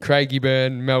 sort of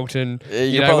Craigieburn, Melton.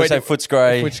 You probably say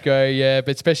Footscray. Footscray, yeah,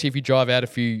 but especially if you drive out a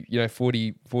few,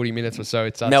 40 minutes or so,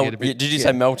 it starts to get a bit... Did you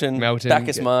say Melton? Melton.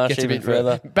 Bacchus Marsh, even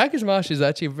further. Bacchus Marsh is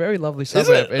actually a very lovely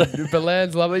suburb. And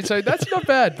Beland's lovely, so that's not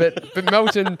bad. But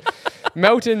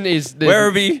Melton is...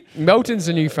 Werribee. Melton's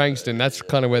the new Frankston. That's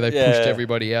kind of where they pushed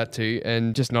everybody out to,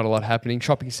 and just not a lot happening.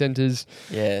 Shopping centres.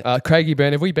 Yeah.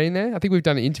 Craigieburn, have we been there? I think we've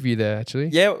done an interview there, actually.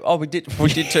 Yeah, we did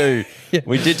too.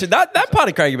 We did too. That part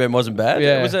of Craigieburn wasn't bad.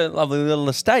 Yeah. It was a lovely little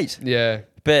estate. Yeah.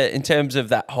 But in terms of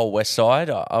that whole west side,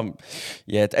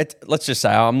 let's just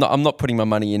say I'm not putting my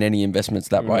money in any investments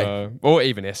that way. No. Or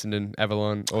even Essendon,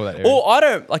 Avalon, all that area. Or I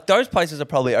don't like those places are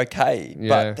probably okay, Yeah.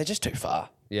 but they're just too far.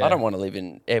 Yeah. I don't want to live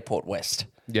in Airport West.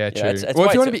 Yeah, true. It's Well,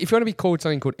 if you want to be called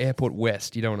something called Airport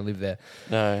West, you don't want to live there.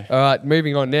 No. All right,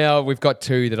 moving on now. We've got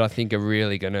two that I think are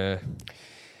really gonna.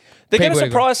 They're going to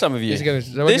surprise some of you.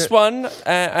 This one,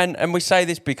 and we say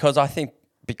this because I think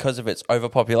because of its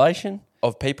overpopulation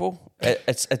of people,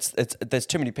 it's there's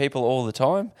too many people all the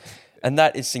time, and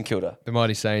that is St Kilda. The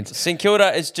Mighty Saints. St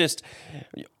Kilda is just,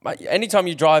 anytime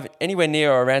you drive anywhere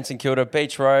near or around St Kilda,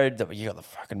 Beach Road, you got the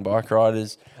fucking bike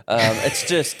riders. It's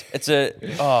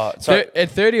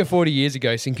 30 or 40 years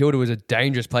ago, St Kilda was a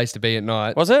dangerous place to be at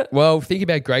night. Was it? Well, think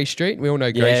about Grey Street. We all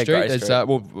know Grey Street. Grey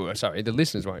Street. Sorry, the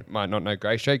listeners might not know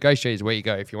Grey Street. Grey Street is where you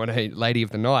go if you want a lady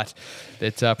of the night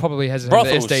that probably has an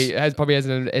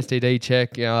STD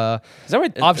check. Is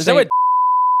that where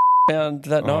found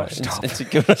that night in St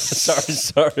Kilda?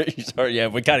 Sorry. Yeah,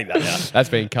 we're cutting that out. That's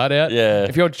been cut out. Yeah.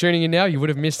 If you're tuning in now, you would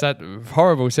have missed that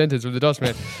horrible sentence with the DOS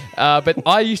man. But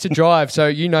I used to drive.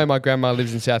 So my grandma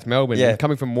lives in South Melbourne. Yeah. And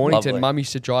coming from Mornington, Lovely. Mum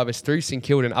used to drive us through St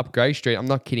Kilda and up Grey Street. I'm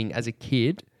not kidding. As a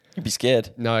kid. You'd be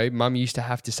scared. No, Mum used to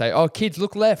have to say, "Oh, kids,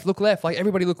 look left. Like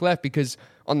everybody, look left," because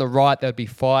on the right there'd be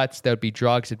fights, there'd be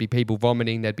drugs, there'd be people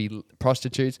vomiting, there'd be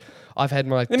prostitutes. I've had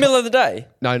my in the middle of the day.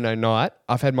 No, night.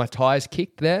 I've had my tires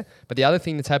kicked there. But the other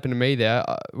thing that's happened to me there,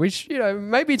 which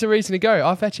maybe it's a reason to go,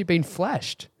 I've actually been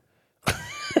flashed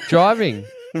driving.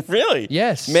 Really?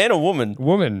 Yes. Man or woman?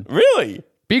 Woman. Really?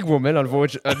 Big woman, not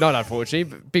unfortunately,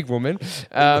 but big woman.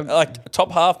 Like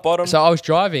top half, bottom. So I was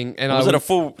driving, and was it a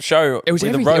full show? It was with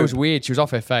everything. A robe? It was weird. She was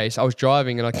off her face. I was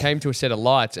driving, and I came to a set of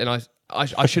lights, and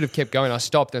I should have kept going. I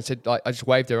stopped and said, I just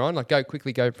waved her on, like, go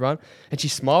quickly, go run. And she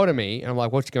smiled at me, and I'm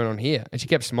like, what's going on here? And she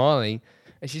kept smiling,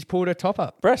 and she's pulled her top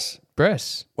up. Breasts.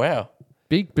 Wow.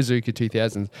 Big bazooka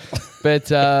 2000s.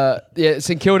 But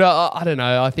St Kilda, I don't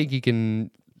know. I think you can.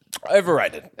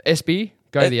 Overrated. SB,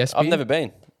 go to the SB. I've never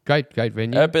been. Great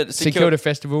venue. But St Kilda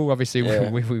Festival, obviously.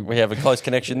 Yeah. We have a close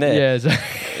connection there.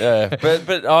 Yeah.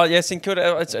 But St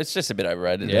Kilda, it's just a bit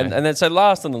overrated. Yeah. And then so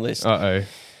last on the list. Uh-oh.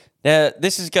 Now,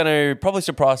 this is going to probably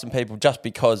surprise some people just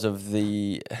because of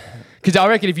the... Because I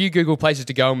reckon if you Google places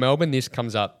to go in Melbourne, this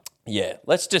comes up. Yeah.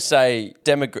 Let's just say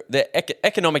the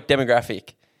economic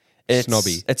demographic. It's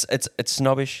snobby. It's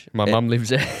snobbish. My mum lives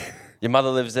there. Your mother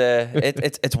lives there.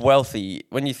 It's wealthy.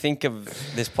 When you think of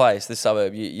this place, this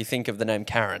suburb, you think of the name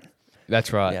Karen.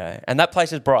 That's right. Yeah. And that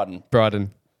place is Brighton.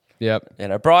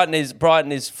 Yep. Brighton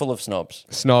is full of snobs.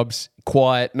 Snobs,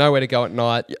 quiet, nowhere to go at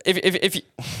night. If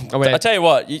I tell you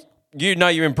what, you know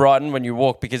you're in Brighton when you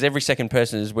walk because every second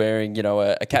person is wearing, you know,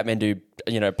 a Kathmandu,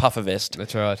 you know, puffer vest.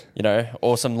 That's right. You know,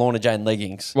 or some Lorna Jane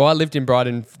leggings. Well, I lived in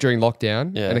Brighton during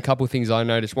lockdown, Yeah. and a couple of things I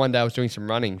noticed. One day I was doing some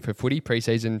running for footy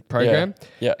pre-season program,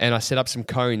 Yeah. and I set up some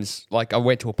cones. Like I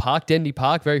went to a park, Dendy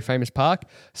Park, very famous park,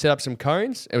 set up some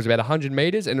cones. It was about 100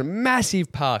 metres and a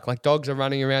massive park. Like dogs are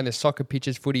running around, there's soccer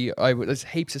pitches, footy, there's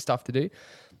heaps of stuff to do.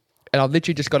 And I've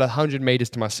literally just got 100 metres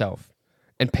to myself.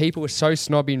 And people are so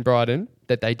snobby in Brighton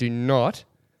that they do not...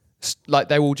 Like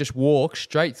they will just walk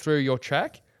straight through your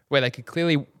track where they could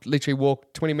clearly literally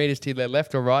walk 20 metres to their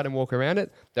left or right and walk around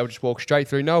it. They'll just walk straight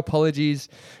through. No apologies,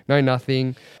 no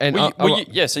nothing. And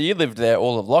so you lived there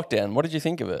all of lockdown. What did you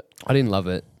think of it? I didn't love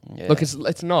it. Yeah. Look,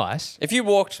 it's nice. If you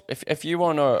walked, if you were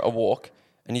on a walk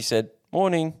and you said,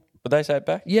 morning, would they say it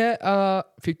back? Yeah,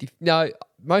 50. No,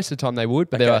 most of the time they would,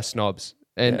 but there are snobs.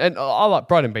 And I like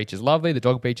Brighton Beach is lovely. The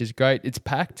dog beach is great. It's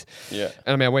packed. Yeah.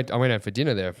 And I mean, I went out for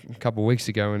dinner there a couple of weeks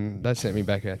ago, and that sent me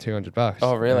back about $200.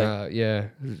 Oh, really? Yeah.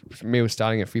 Meal was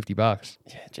starting at $50.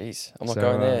 Yeah, geez, I'm not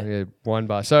going there. Yeah, wine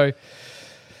bar. So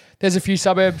there's a few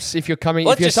suburbs. If you're coming,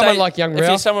 Let's if you're just someone say, like young if you're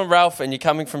Ralph, someone Ralph and you're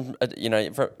coming from, you're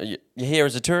here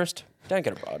as a tourist, don't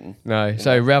go to Brighton. no.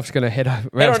 So Ralph's going to head over.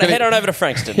 Head on over to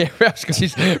Frankston. Yeah,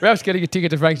 Ralph's getting a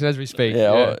ticket to Frankston as we speak.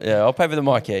 I'll pay for the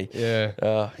mic key.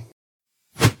 Yeah.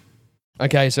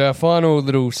 Okay, so our final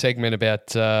little segment about,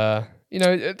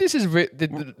 this is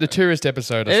the tourist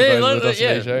episode, I suppose, of the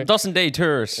Dawson D show. Dawson D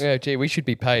tourists. Yeah, gee, we should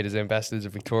be paid as ambassadors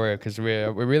of Victoria because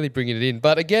we're really bringing it in.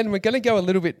 But again, we're going to go a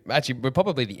little bit, actually, we're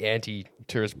probably the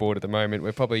anti-tourist board at the moment.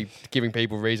 We're probably giving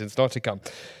people reasons not to come.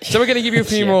 So we're going to give you a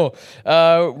few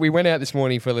more. We went out this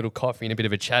morning for a little coffee and a bit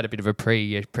of a chat, a bit of a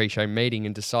pre-show meeting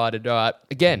and decided, all right,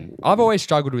 again, I've always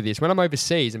struggled with this. When I'm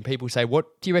overseas and people say,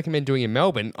 what do you recommend doing in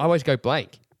Melbourne? I always go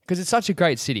blank. Because it's such a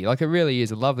great city. Like, it really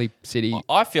is a lovely city.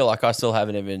 I feel like I still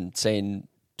haven't even seen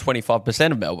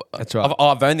 25% of Melbourne. That's right.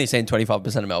 I've only seen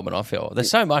 25% of Melbourne, I feel. There's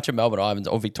so much of Melbourne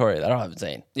or Victoria that I haven't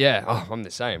seen. Yeah, I'm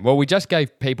the same. Well, we just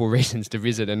gave people reasons to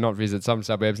visit and not visit some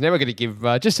suburbs. Now we're going to give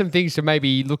just some things to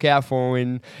maybe look out for.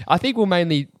 And I think we'll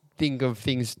mainly think of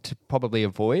things to probably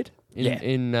avoid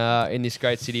in this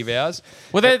great city of ours.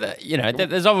 Well,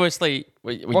 there's obviously...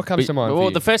 What comes to mind?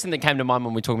 Well, the first thing that came to mind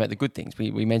when we talk about the good things,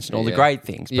 we mentioned all the great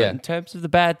things. But in terms of the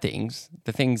bad things,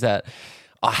 the things that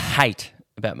I hate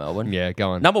about Melbourne. Yeah,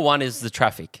 go on. Number one is the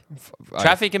traffic.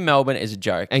 Traffic in Melbourne is a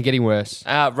joke. And getting worse.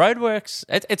 Roadworks,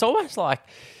 it's almost like...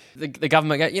 The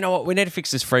government go, you know what, we need to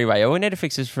fix this freeway, or we need to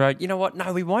fix this road. You know what,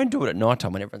 no, we won't do it at night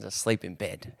time when everyone's asleep in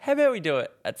bed. How about we do it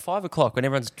at 5 o'clock when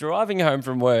everyone's driving home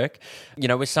from work,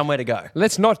 with somewhere to go?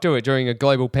 Let's not do it during a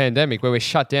global pandemic where we're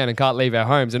shut down and can't leave our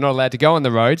homes and not allowed to go on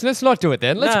the roads. Let's not do it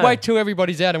then. Let's wait till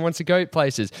everybody's out and wants to go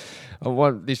places.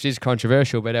 This is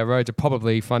controversial, but our roads are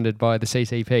probably funded by the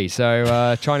CCP,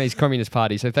 so Chinese Communist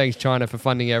Party. So thanks, China, for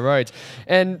funding our roads.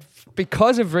 And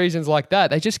because of reasons like that,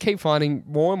 they just keep finding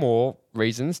more and more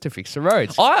reasons to fix the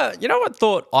roads. What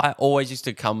thought I always used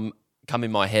to come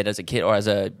in my head as a kid or as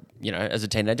a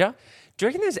teenager? Do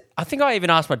you reckon I think I even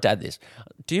asked my dad this.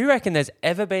 Do you reckon there's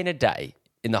ever been a day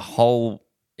in the whole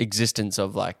existence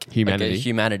of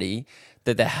humanity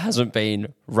that there hasn't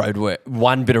been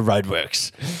one bit of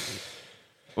roadworks?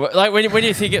 Like when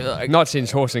you think it, not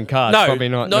since horse and cars, probably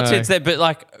not since then,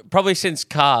 but probably since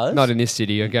cars. Not in this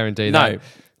city, I guarantee that.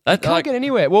 You can't get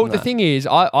anywhere. Well, the thing is,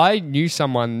 I knew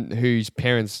someone whose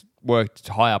parents worked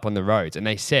high up on the roads, and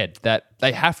they said that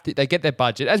they get their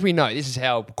budget. As we know, this is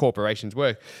how corporations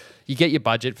work. You get your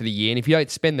budget for the year, and if you don't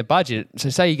spend the budget, so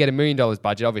say you get $1 million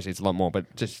budget, obviously it's a lot more,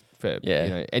 but just for,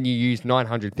 and you use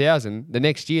 900,000, the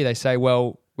next year they say,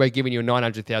 well, we're giving you a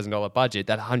 $900,000 budget.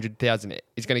 That 100,000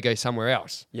 is going to go somewhere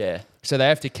else. Yeah. So they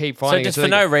have to keep finding. So just for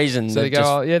no reason. So they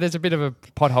go, there's a bit of a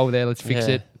pothole there. Let's fix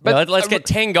it. But let's get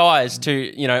 10 guys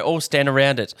to all stand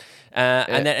around it,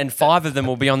 and 5 of them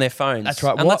will be on their phones. That's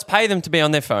right. And let's pay them to be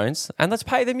on their phones, and let's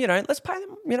pay them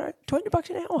 $20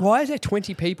 an hour. Why is there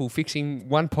 20 people fixing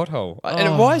one pothole?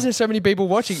 And why is there so many people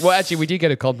watching? Well, actually, we did get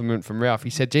a compliment from Ralph.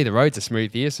 He said, "Gee, the roads are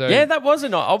smooth here." So yeah, that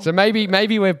wasn't. So maybe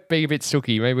we're being a bit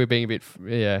sooky. Maybe we're being a bit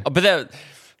But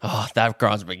that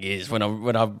grinds my gears when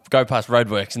I go past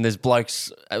roadworks and there's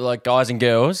blokes like guys and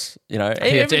girls,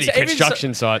 it's any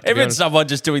construction site. Even someone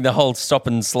just doing the whole stop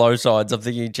and slow sides. I'm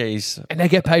thinking, geez, and they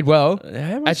get paid well.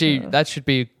 Actually, that'd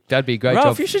be a great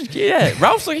Ralph, job.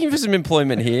 Ralph's looking for some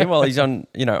employment here while he's on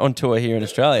tour here in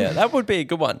Australia. That would be a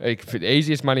good one. The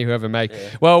easiest money whoever make. Yeah.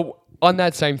 Well, on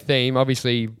that same theme,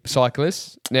 obviously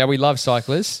cyclists. Now we love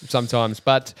cyclists sometimes,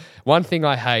 but one thing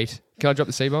I hate. Can I drop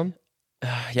the C-bomb?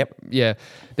 Yep. Yeah,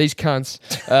 these cunts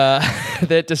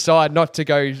that decide not to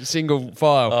go single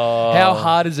file. How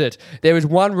hard is it? There is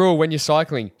one rule when you're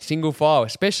cycling, single file,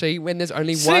 especially when there's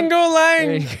only Single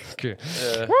lane. What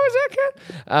was that,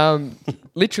 cat?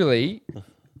 Literally,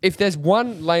 if there's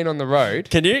one lane on the road...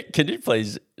 Can you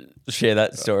please share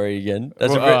that story again?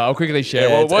 I'll quickly share.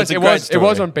 Yeah, well, it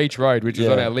was on Beach Road, which is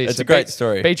on our list. It's a great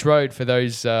story. Beach Road, for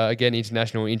those, again,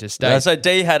 international interstate. No, so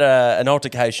D had an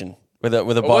altercation with a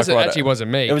bike rider. It actually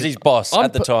wasn't me. It was his boss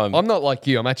at the time. I'm not like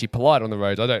you. I'm actually polite on the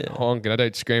roads. I don't honk and I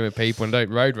don't scream at people and I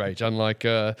don't road rage, unlike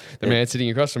the man sitting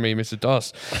across from me, Mr.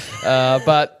 Doss.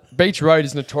 But Beach Road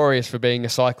is notorious for being a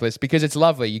cyclist because it's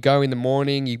lovely. You go in the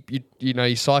morning,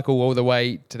 you cycle all the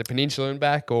way to the peninsula and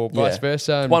back, or vice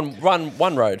versa. One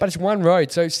road. But it's one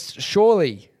road, so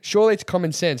surely it's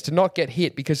common sense to not get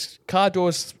hit because car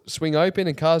doors swing open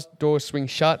and car doors swing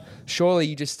shut. Surely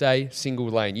you just stay single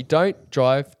lane. You don't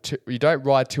ride two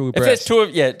abreast. If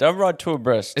there's don't ride two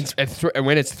abreast. And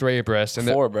when it's three abreast and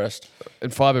four abreast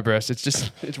and five abreast, it's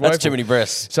that's woeful. too many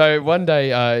breasts. So one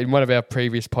day in one of our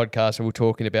previous podcasts, we were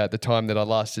talking about the time that I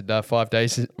lasted 4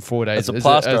 days as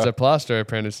a plasterer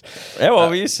apprentice. How old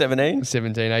were you? 17?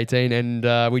 17, 18,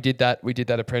 and we did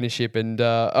that apprenticeship, and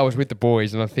I was with the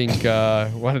boys, and I think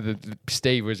one of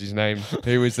Steve was his name,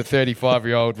 who was the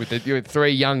 35-year-old with the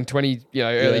three young 20,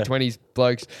 early 20s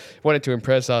blokes, wanted to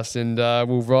impress us, and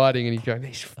we were riding, and he's going,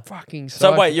 these fucking cyclists.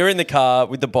 So wait, you're in the car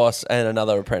with the boss and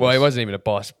another apprentice? Well, he wasn't even a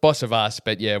boss of us,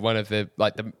 but yeah, one of the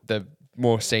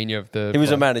more senior of the... He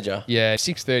was a manager? Yeah,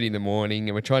 6:30 in the morning,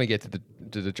 and we're trying to get to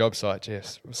the job site.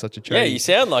 Yes, it was such a tradie. Yeah, you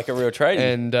sound like a real tradie.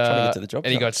 And, trying to get to the job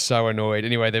and site. he got so annoyed.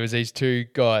 Anyway, there was these two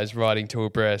guys riding two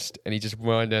abreast, and he just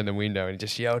wound down the window and he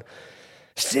just yelled,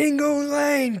 "Single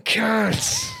lane,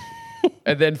 cunts!"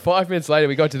 And then 5 minutes later,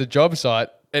 we got to the job site,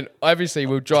 and obviously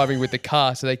we were driving with the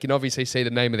car, so they can obviously see the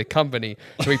name of the company.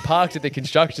 So we parked at the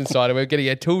construction site, and we were getting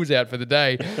our tools out for the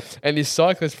day. And this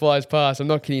cyclist flies past. I'm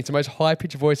not kidding. It's the most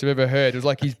high-pitched voice I've ever heard. It was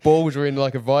like his balls were in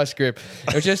like a vice grip.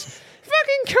 It was just,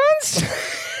 "Fucking cunts!"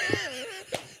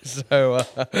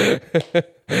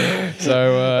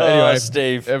 Anyway,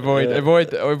 Steve,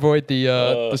 avoid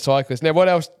the cyclist. Now, what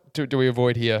else do we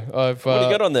avoid here? What do you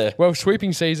got on there? Well,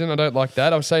 sweeping season. I don't like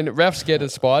that. I was saying that Ralph's scared of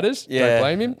spiders. Yeah. Don't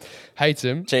blame him. Hates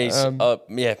them. Jeez,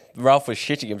 Ralph was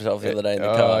shitting himself the other day in the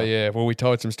car. Oh yeah. Well, we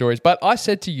told some stories, but I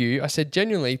said to you,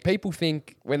 genuinely, people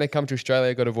think when they come to Australia,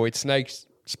 they've got to avoid snakes,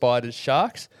 spiders,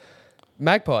 sharks.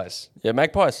 Magpies. Yeah,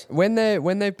 magpies. When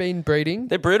they've been breeding,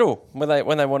 they're brutal when they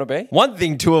want to be. One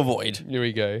thing to avoid. Here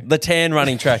we go. The Tan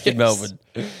running track in Melbourne.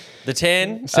 The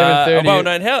Tan. 7:30. Well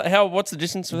known. How? What's the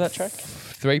distance of that track?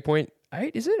 3.8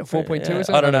 is it, or 4.2 or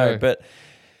something? I don't know, but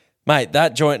mate,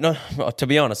 that joint. No, to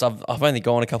be honest, I've only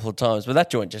gone a couple of times, but that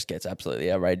joint just gets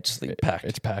absolutely outrageously packed.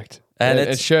 It's packed, and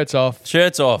it's shirts off.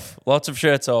 Shirts off. Lots of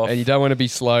shirts off. And you don't want to be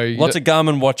slow. Lots of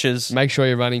Garmin watches. Make sure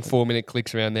you're running 4-minute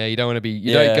clicks around there. You don't want to be.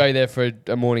 You don't go there for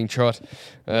a morning trot.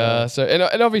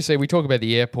 And obviously we talk about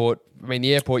the airport. I mean,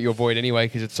 the airport you avoid anyway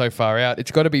because it's so far out.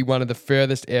 It's got to be one of the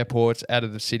furthest airports out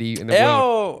of the city in the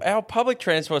world. Our public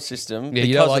transport system,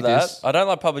 you don't like that, this. I don't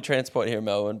like public transport here in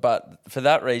Melbourne, but for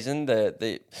that reason,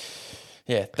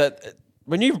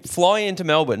 when you fly into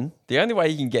Melbourne, the only way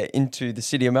you can get into the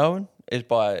city of Melbourne is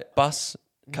by bus,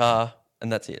 car,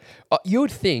 and that's it.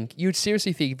 You'd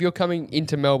seriously think, if you're coming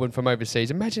into Melbourne from overseas,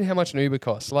 imagine how much an Uber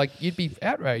costs. Like, you'd be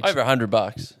outraged. Over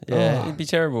 $100. Yeah, it'd be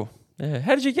terrible. Yeah.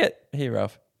 How did you get here,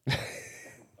 Ralph?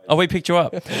 We picked you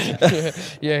up.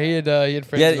 He had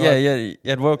friends. Yeah. You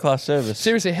had world-class service.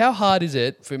 Seriously, how hard is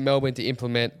it for Melbourne to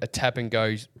implement a tap and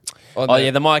go?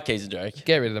 The My Keys are a joke.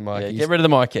 Get rid of the My Keys. Get rid of the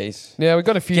My Keys. Now we've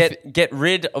got a few. Get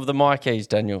rid of the My Keys,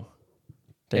 Daniel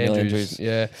Andrews.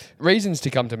 Yeah. Reasons to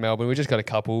come to Melbourne. We just got a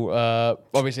couple.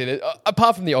 Obviously,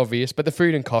 apart from the obvious, but the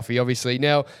food and coffee, obviously.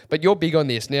 Now, but you're big on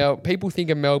this. Now, people think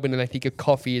of Melbourne and they think of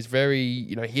coffee is very,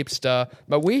 hipster.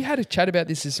 But we had a chat about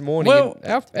this morning. Well,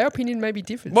 and our opinion maybe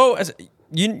differs. Well,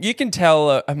 you can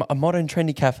tell a modern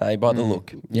trendy cafe by the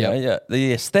look.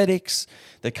 The aesthetics,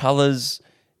 the colours,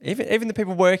 even the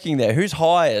people working there. Who's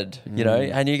hired?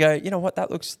 And you go, you know what? That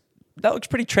looks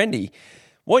pretty trendy.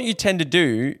 What you tend to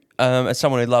do, as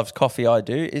someone who loves coffee, I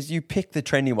do, is you pick the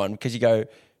trendy one because you go,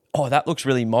 oh, that looks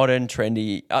really modern,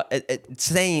 trendy.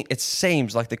 It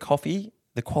seems like the coffee,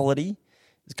 the quality,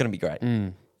 is going to be great.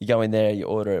 You go in there, you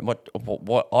order it.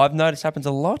 What I've noticed happens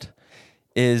a lot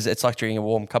is it's like drinking a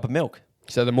warm cup of milk.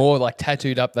 So the more like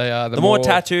tattooed up they are, the more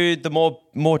tattooed, the more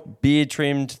beard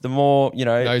trimmed, the more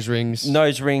nose rings,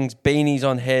 beanies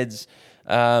on heads.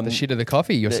 The shit of the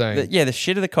coffee, you're saying? The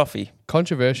shit of the coffee.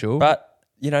 Controversial, but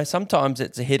sometimes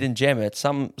it's a hidden gem. It's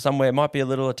somewhere it might be a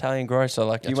little Italian grocer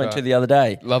like you went to right. the other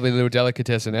day. Lovely little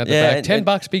delicatessen out the back.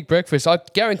 $10 big breakfast. I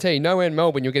guarantee nowhere in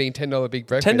Melbourne you're getting $10 big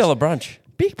breakfast. $10 brunch.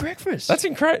 Big breakfast. That's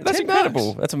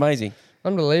incredible. That's amazing.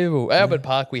 Unbelievable. Albert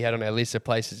Park we had on our list of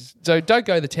places. So don't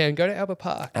go to the town, go to Albert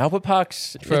Park. Albert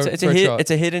Park's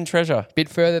it's a hidden treasure. Bit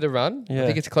further to run. Yeah. I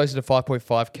think it's closer to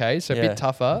 5.5 Ks, so a bit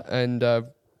tougher and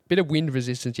bit of wind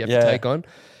resistance you have to take on.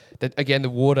 Again, the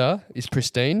water is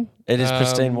pristine. It is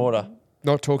pristine water.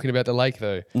 Not talking about the lake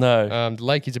though. No. The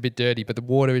lake is a bit dirty, but the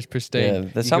water is pristine. Yeah,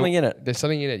 there's something in it. There's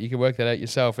something in it. You can work that out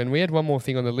yourself. And we had one more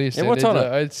thing on the list. Yeah, what's on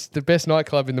it? It's the best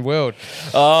nightclub in the world.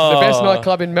 Oh, the best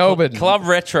nightclub in Melbourne. Club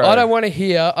Retro. I don't want to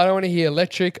hear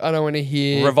Electric. I don't want to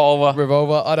hear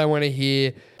Revolver. I don't want to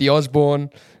hear the Osborne.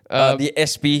 The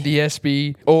SB. The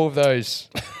SB. All of those.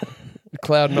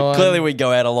 Cloud9. Clearly we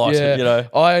go out a lot,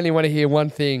 I only want to hear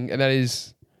one thing, and that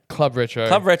is Club Retro.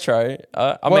 Club Retro.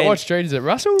 What street is it?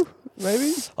 Russell?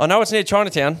 Maybe? I know it's near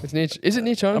Chinatown. Is it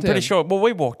near Chinatown? I'm pretty sure. Well,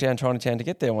 we walked down Chinatown to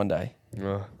get there one day.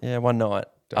 Oh. Yeah, one night.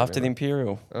 After the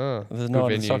Imperial. Oh, There's a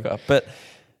night of soccer. But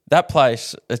that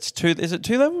place, is it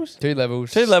 2 levels? 2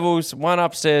 levels. 2 levels, one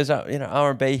upstairs,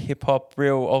 R&B, hip-hop,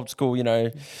 real old school,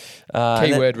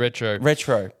 Keyword retro.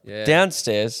 Retro. Yeah.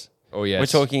 Downstairs, yes. We're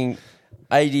talking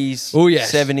 80s,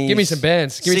 70s. Give me some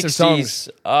bands. Give me some songs.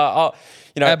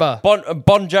 ABBA.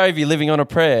 Bon Jovi, Living on a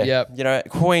Prayer. Yep.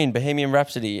 Queen, Bohemian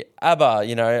Rhapsody.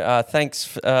 ABBA, thanks.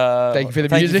 Thank you for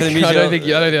the music. I don't think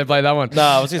I play that one. No,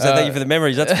 I was going to say thank you for the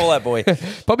memories. That's Fall Out Boy.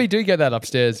 Probably do get that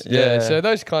upstairs. Yeah. So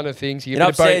those kind of things. You get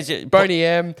upstairs, Boney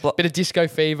M, bit of disco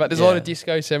fever. There's a lot of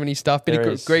disco 70s stuff. Bit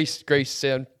of Grease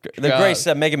sound. The Grease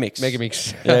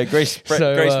Megamix. Yeah, Grease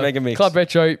Megamix. Club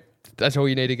Retro. That's all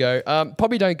you need to go.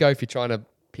 Probably don't go if you're trying to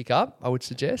pick up, I would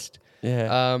suggest.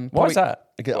 Yeah. Why is that?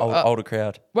 Older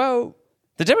crowd. Well,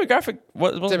 the demographic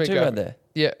wasn't too bad there.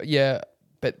 Yeah,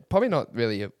 but probably not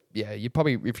really. You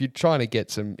probably, if you're trying to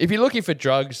get if you're looking for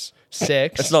drugs,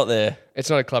 sex, it's not there. It's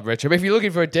not a Club Retro. But if you're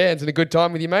looking for a dance and a good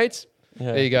time with your mates,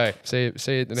 there you go. See you at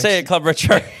the next. See you at Club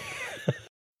Retro.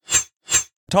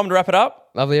 Time to wrap it up.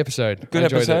 Lovely episode. Good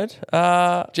episode.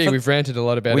 We've ranted a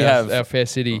lot about our fair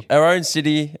city. Our own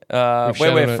city, where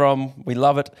we're from. We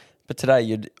love it. But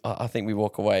today, I think we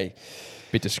walk away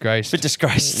bit disgraced.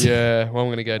 Yeah, well, I'm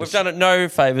going to go. We've done it no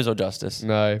favours or justice.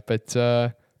 No, but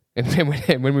and then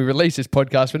when we release this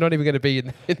podcast, we're not even going to be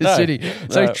in the city.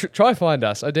 So try find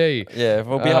us. I dare you. Yeah,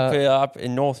 we'll be up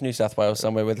in North New South Wales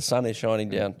somewhere where the sun is shining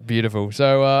down. Beautiful.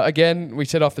 So again, we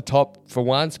said off the top for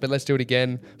once, but let's do it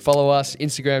again. Follow us,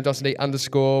 Instagram,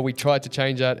 _. We tried to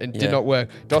change that and did not work.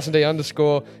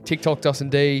 _, TikTok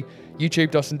 _, YouTube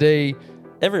 _.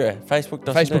 Everywhere. Facebook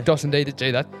 _.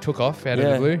 Gee, that took off out of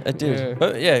the blue. It did. Yeah.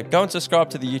 But go and subscribe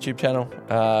to the YouTube channel.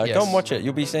 Go and watch it.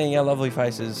 You'll be seeing our lovely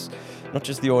faces, not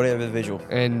just the audio but the visual.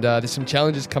 And there's some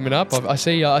challenges coming up. I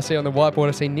see on the whiteboard,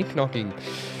 I see Nick knocking.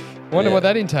 I wonder what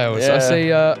that entails. I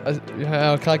see.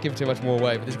 I can't give too much more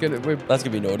away, but that's gonna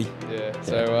be naughty. Yeah.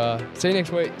 So see you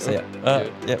next week. See ya.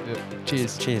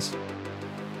 Cheers. Cheers.